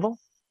of inevitable?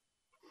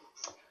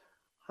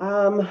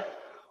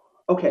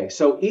 Okay,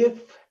 so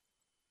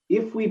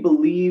if we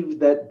believe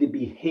that the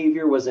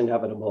behavior was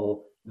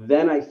inevitable,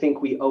 then I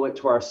think we owe it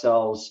to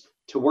ourselves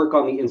to work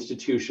on the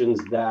institutions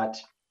that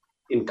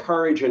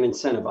encourage and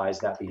incentivize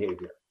that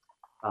behavior.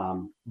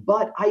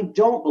 But I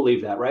don't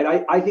believe that,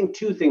 right? I think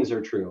two things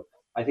are true.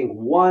 I think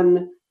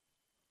one,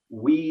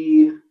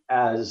 we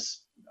as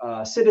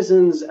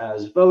citizens,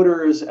 as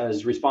voters,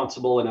 as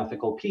responsible and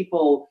ethical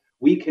people,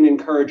 we can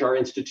encourage our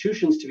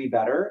institutions to be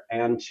better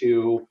and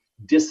to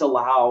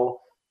disallow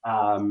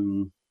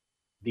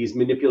these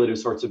manipulative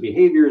sorts of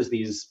behaviors,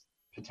 these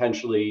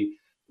potentially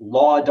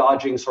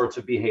law-dodging sorts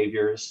of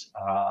behaviors.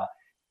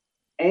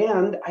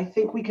 And I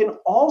think we can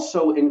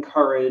also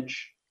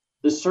encourage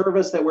the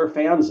service that we're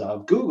fans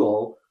of,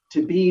 Google,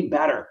 to be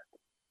better,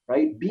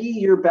 right? Be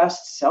your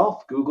best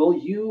self, Google.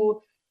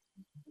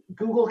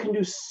 Google can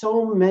do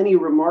so many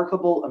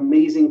remarkable,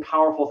 amazing,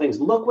 powerful things.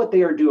 Look what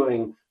they are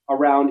doing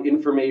around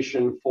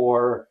information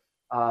for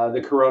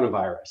the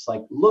coronavirus.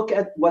 Like, look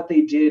at what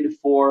they did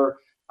for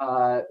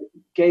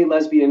gay,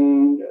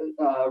 lesbian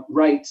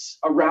rights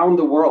around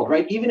the world,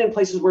 right? Even in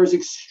places where it's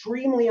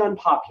extremely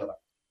unpopular,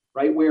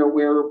 right?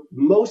 Where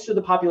most of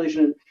the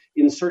population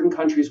in certain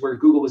countries where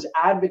Google was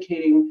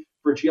advocating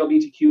for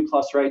LGBTQ+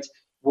 rights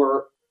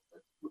were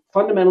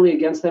fundamentally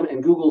against them,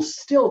 and Google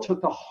still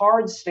took the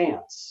hard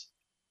stance,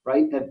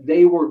 right, that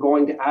they were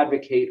going to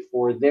advocate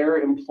for their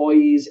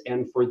employees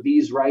and for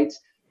these rights.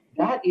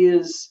 That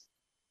is,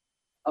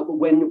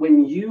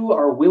 when you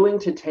are willing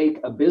to take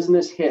a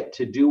business hit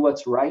to do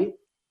what's right,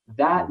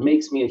 that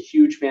makes me a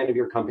huge fan of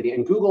your company.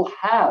 And Google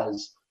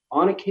has,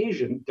 on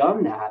occasion,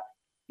 done that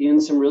in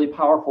some really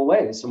powerful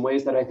ways, some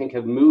ways that I think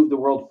have moved the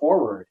world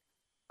forward.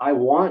 I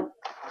want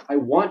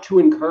to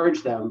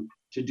encourage them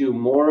to do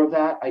more of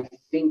that. I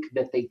think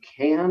that they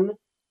can.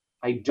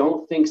 I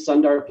don't think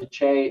Sundar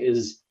Pichai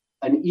is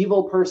an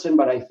evil person,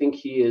 but I think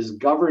he is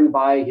governed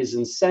by his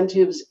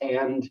incentives,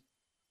 and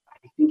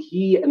I think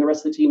he and the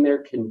rest of the team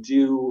there can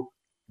do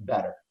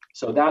better.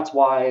 So that's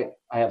why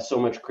I have so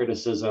much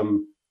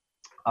criticism,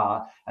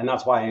 and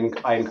that's why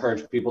I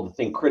encourage people to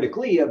think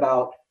critically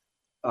about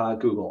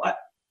Google.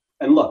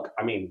 And look,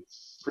 I mean,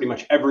 pretty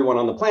much everyone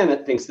on the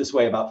planet thinks this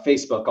way about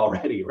Facebook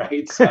already,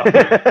 right? So.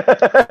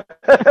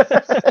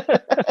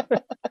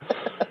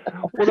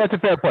 Well, that's a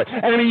fair point.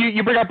 And I mean,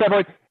 you bring up that,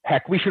 like,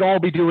 heck, we should all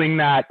be doing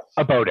that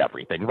about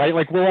everything, right?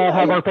 Like, we'll all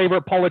have our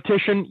favorite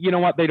politician. You know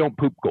what? They don't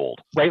poop gold,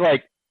 right?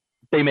 Like,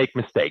 they make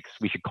mistakes.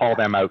 We should call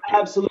them out too.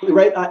 Absolutely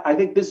right. I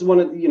think this is one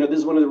of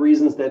the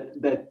reasons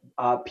that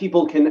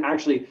people can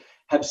actually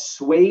have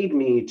swayed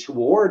me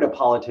toward a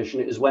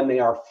politician is when they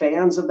are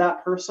fans of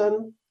that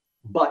person,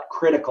 but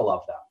critical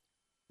of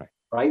them.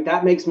 Right?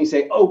 That makes me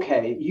say,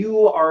 okay,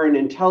 you are an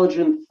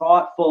intelligent,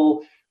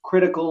 thoughtful,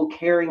 critical,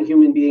 caring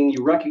human being.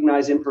 You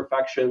recognize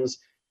imperfections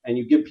and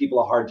you give people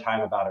a hard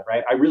time about it,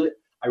 right? I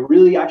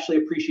really actually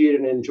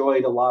appreciated and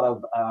enjoyed a lot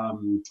of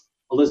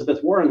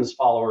Elizabeth Warren's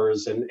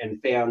followers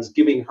and fans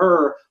giving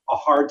her a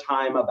hard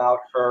time about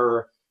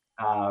her,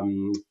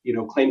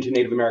 claim to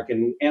Native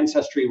American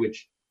ancestry,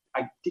 which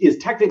is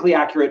technically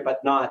accurate, but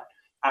not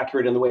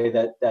accurate in the way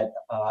that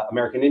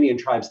American Indian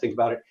tribes think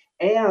about it,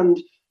 and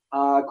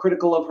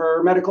critical of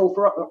her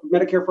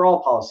Medicare for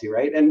All policy,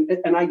 right?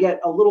 And I get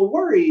a little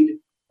worried,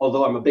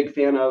 although I'm a big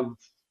fan of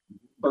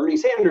Bernie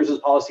Sanders'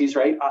 policies,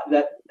 right?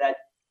 That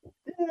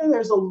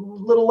there's a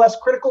little less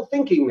critical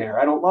thinking there.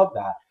 I don't love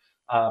that.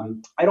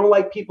 I don't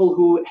like people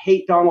who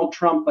hate Donald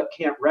Trump but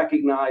can't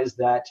recognize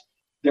that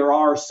there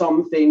are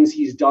some things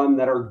he's done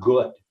that are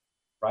good,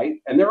 right?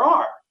 And there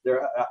are.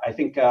 I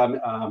think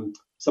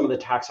some of the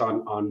tax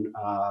on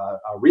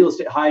real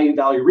estate, high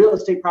value real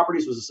estate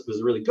properties was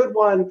a really good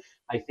one.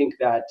 I think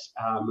that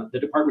the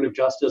Department of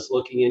Justice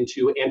looking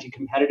into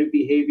anti-competitive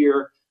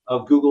behavior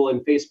of Google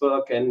and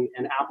Facebook and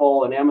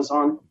Apple and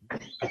Amazon,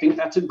 I think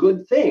that's a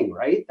good thing,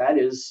 right? That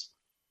is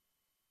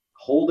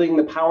holding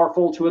the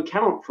powerful to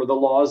account for the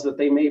laws that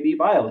they may be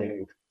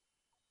violating.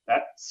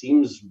 That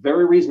seems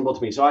very reasonable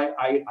to me. So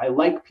I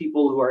like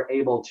people who are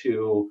able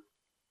to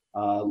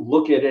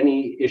look at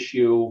any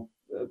issue,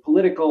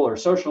 political or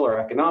social or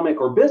economic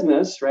or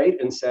business, right,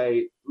 and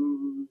say,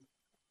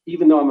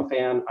 even though I'm a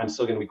fan, I'm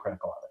still going to be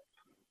critical of it.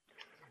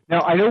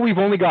 Now, I know we've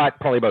only got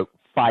probably about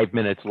 5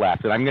 minutes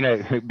left, and I'm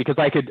going to, because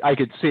I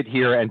could sit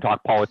here and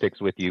talk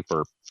politics with you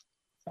for,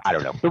 I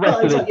don't know, the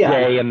rest of the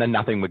day, and then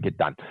nothing would get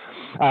done.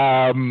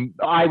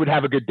 I would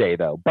have a good day,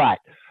 though. But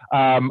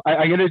I'm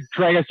going to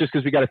drag us, just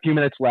because we got a few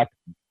minutes left,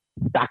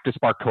 back to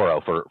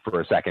SparkToro for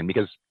a second,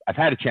 because I've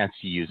had a chance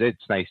to use it.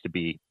 It's nice to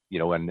be, in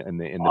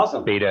the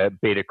awesome.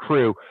 beta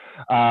crew.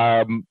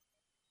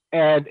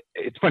 And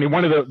it's funny,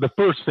 one of the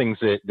first things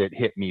that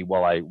hit me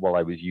while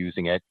I was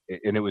using it,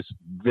 and it was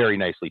very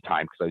nicely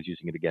timed because I was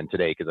using it again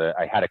today, because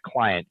I had a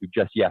client who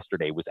just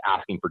yesterday was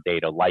asking for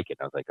data like it.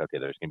 And I was like, okay,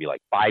 there's going to be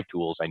like 5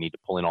 tools. I need to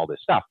pull in all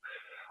this stuff.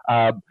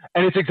 And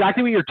it's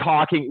exactly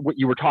what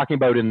you were talking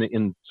about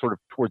in sort of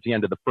towards the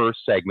end of the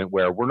first segment,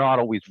 where we're not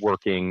always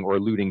working, or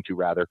alluding to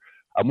rather,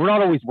 we're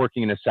not always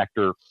working in a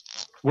sector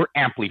we're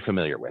amply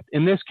familiar with.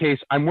 In this case,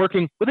 I'm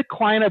working with a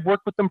client. I've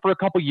worked with them for a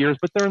couple of years,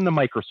 but they're in the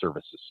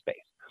microservices space.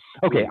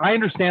 Okay, I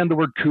understand the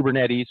word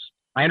Kubernetes.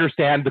 I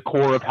understand the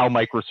core of how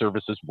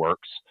microservices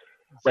works,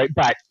 right?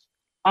 But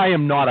I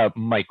am not a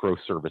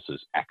microservices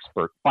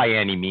expert by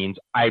any means.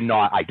 I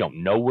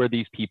don't know where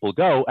these people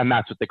go. And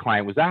that's what the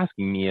client was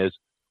asking me is,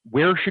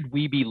 where should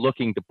we be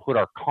looking to put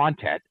our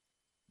content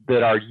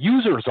that our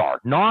users are?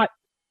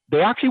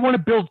 They actually want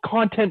to build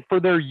content for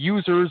their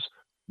users,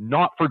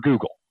 not for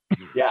Google.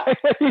 Yeah.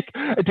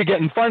 To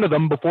get in front of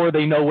them before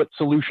they know what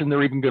solution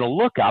they're even going to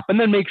look up, and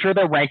then make sure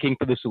they're ranking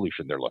for the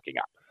solution they're looking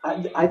up.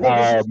 I think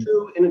this is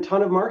true in a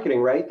ton of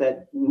marketing, right?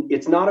 That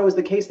it's not always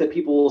the case that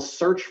people will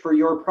search for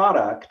your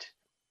product.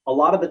 A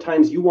lot of the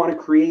times you want to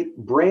create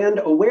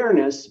brand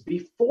awareness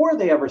before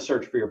they ever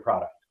search for your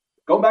product.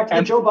 Going back to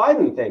the Joe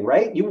Biden thing,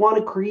 right? You want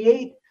to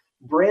create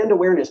brand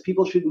awareness.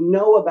 People should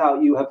know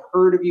about you, have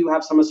heard of you,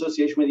 have some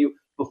association with you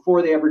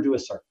before they ever do a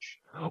search.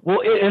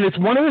 Well, and it's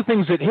one of the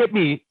things that hit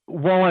me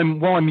while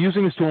I'm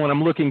using this tool and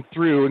I'm looking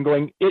through and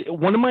going.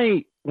 One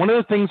of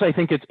the things I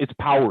think its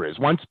power is,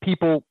 once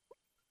people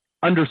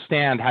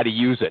understand how to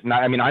use it. And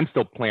I'm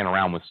still playing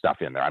around with stuff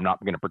in there. I'm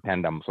not going to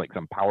pretend I'm like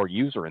some power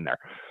user in there.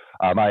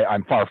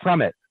 I'm far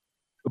from it.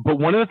 But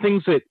one of the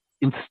things that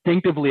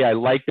instinctively I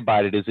liked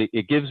about it is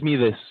it gives me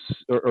this,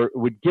 or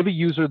would give a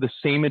user the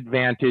same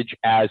advantage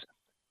as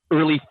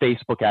early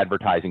Facebook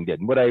advertising did.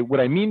 And what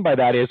I mean by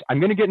that is,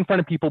 I'm going to get in front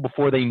of people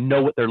before they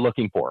know what they're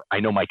looking for. I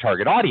know my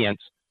target audience,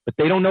 but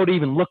they don't know to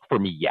even look for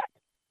me yet.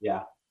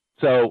 Yeah.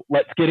 So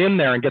let's get in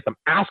there and get them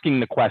asking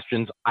the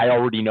questions I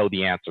already know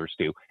the answers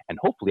to, and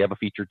hopefully have a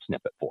featured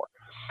snippet for.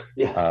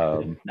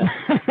 Yeah.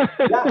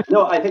 Yeah.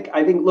 No, I think.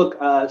 Look,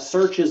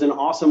 search is an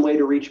awesome way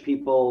to reach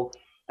people.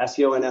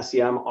 SEO and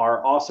SEM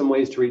are awesome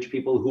ways to reach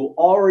people who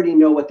already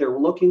know what they're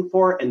looking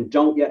for and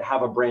don't yet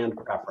have a brand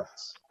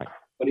preference.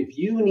 But if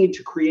you need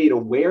to create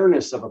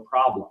awareness of a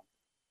problem,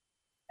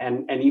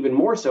 and even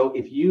more so,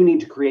 if you need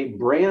to create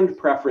brand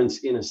preference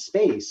in a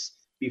space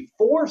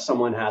before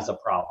someone has a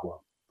problem,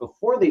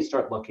 before they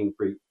start looking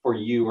for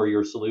you or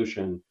your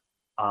solution,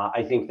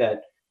 I think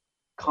that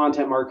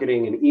content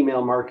marketing and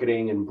email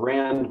marketing and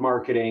brand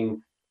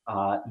marketing,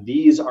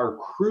 these are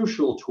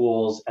crucial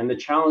tools. And the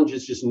challenge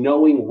is just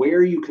knowing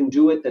where you can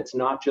do it. That's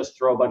not just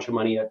throw a bunch of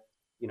money at,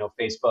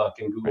 Facebook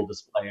and Google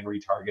display and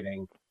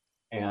retargeting.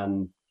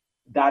 And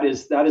that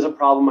is a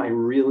problem I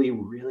really,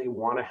 really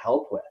want to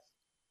help with,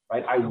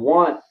 right? I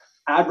want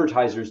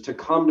advertisers to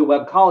come to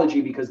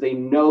Webcology because they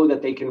know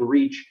that they can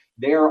reach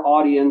their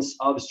audience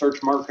of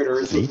search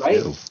marketers,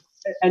 right?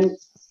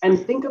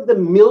 And think of the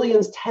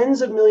millions,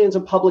 tens of millions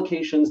of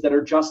publications that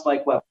are just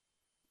like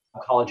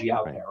Webcology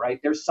out there, right?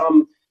 There's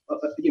some,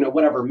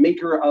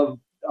 maker of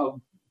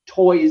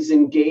toys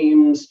and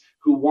games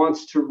who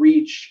wants to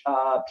reach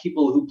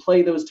people who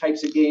play those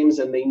types of games,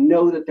 and they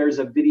know that there's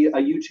a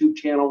YouTube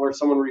channel where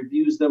someone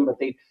reviews them, but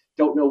they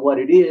don't know what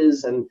it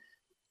is, and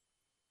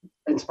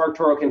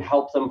SparkToro can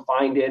help them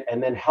find it,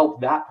 and then help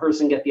that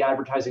person get the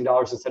advertising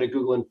dollars instead of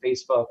Google and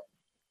Facebook.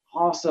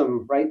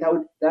 Awesome, right?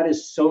 That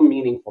is so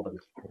meaningful to me.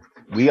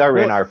 We are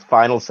in our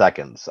final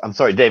seconds. I'm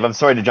sorry, Dave. I'm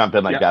sorry to jump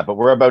in like that, but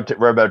we're about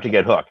to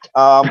get hooked.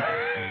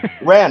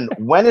 Ren,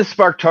 when is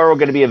SparkToro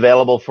going to be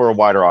available for a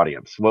wider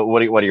audience? What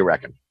do you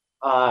reckon?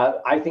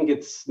 I think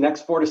it's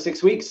next 4 to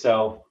 6 weeks,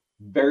 so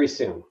very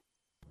soon.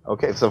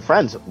 Okay, so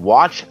friends,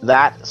 watch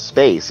that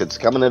space. It's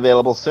coming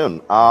available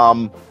soon.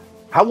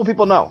 How will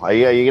people know? Are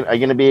you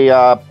going to be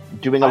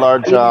doing a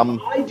large? If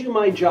I do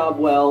my job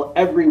well,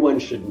 everyone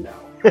should know.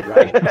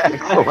 Right?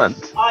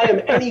 Excellent. I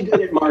am any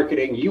good at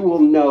marketing. You will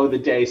know the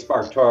day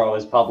SparkToro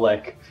is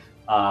public,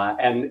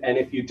 and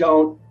if you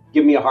don't,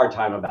 give me a hard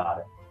time about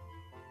it.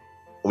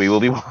 We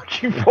will be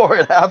watching for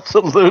it.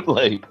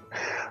 Absolutely.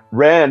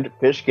 Rand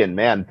Fishkin,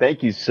 man,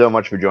 thank you so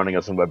much for joining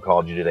us on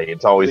Webcology today.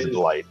 It's always a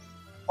delight.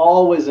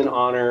 Always an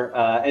honor.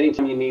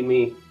 Anytime you need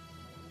me,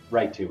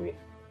 write to me.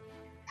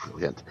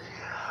 Brilliant.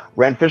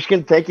 Rand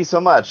Fishkin, thank you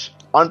so much.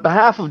 On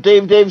behalf of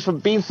Dave Davis from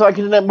Beanstalk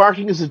Internet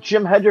Marketing, this is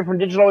Jim Hedger from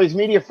Digital Always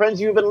Media. Friends,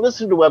 you've been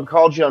listening to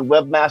Webcology on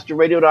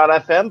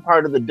WebmasterRadio.fm,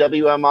 part of the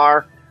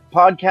WMR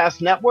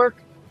Podcast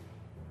Network.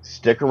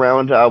 Stick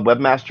around,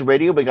 Webmaster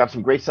Radio. We got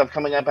some great stuff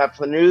coming up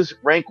after the news.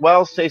 Rank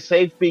well, stay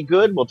safe, be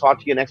good. We'll talk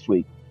to you next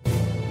week.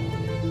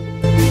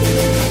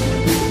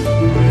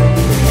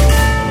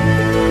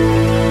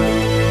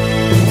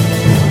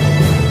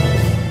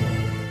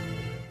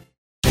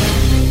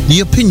 The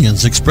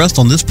opinions expressed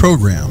on this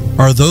program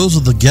are those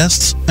of the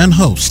guests and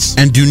hosts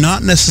and do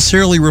not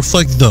necessarily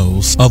reflect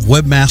those of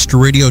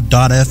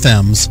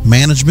WebmasterRadio.fm's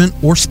management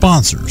or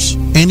sponsors.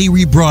 Any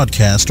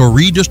rebroadcast or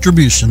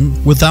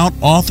redistribution without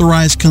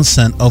authorized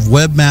consent of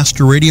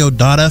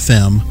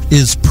WebmasterRadio.fm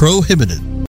is prohibited.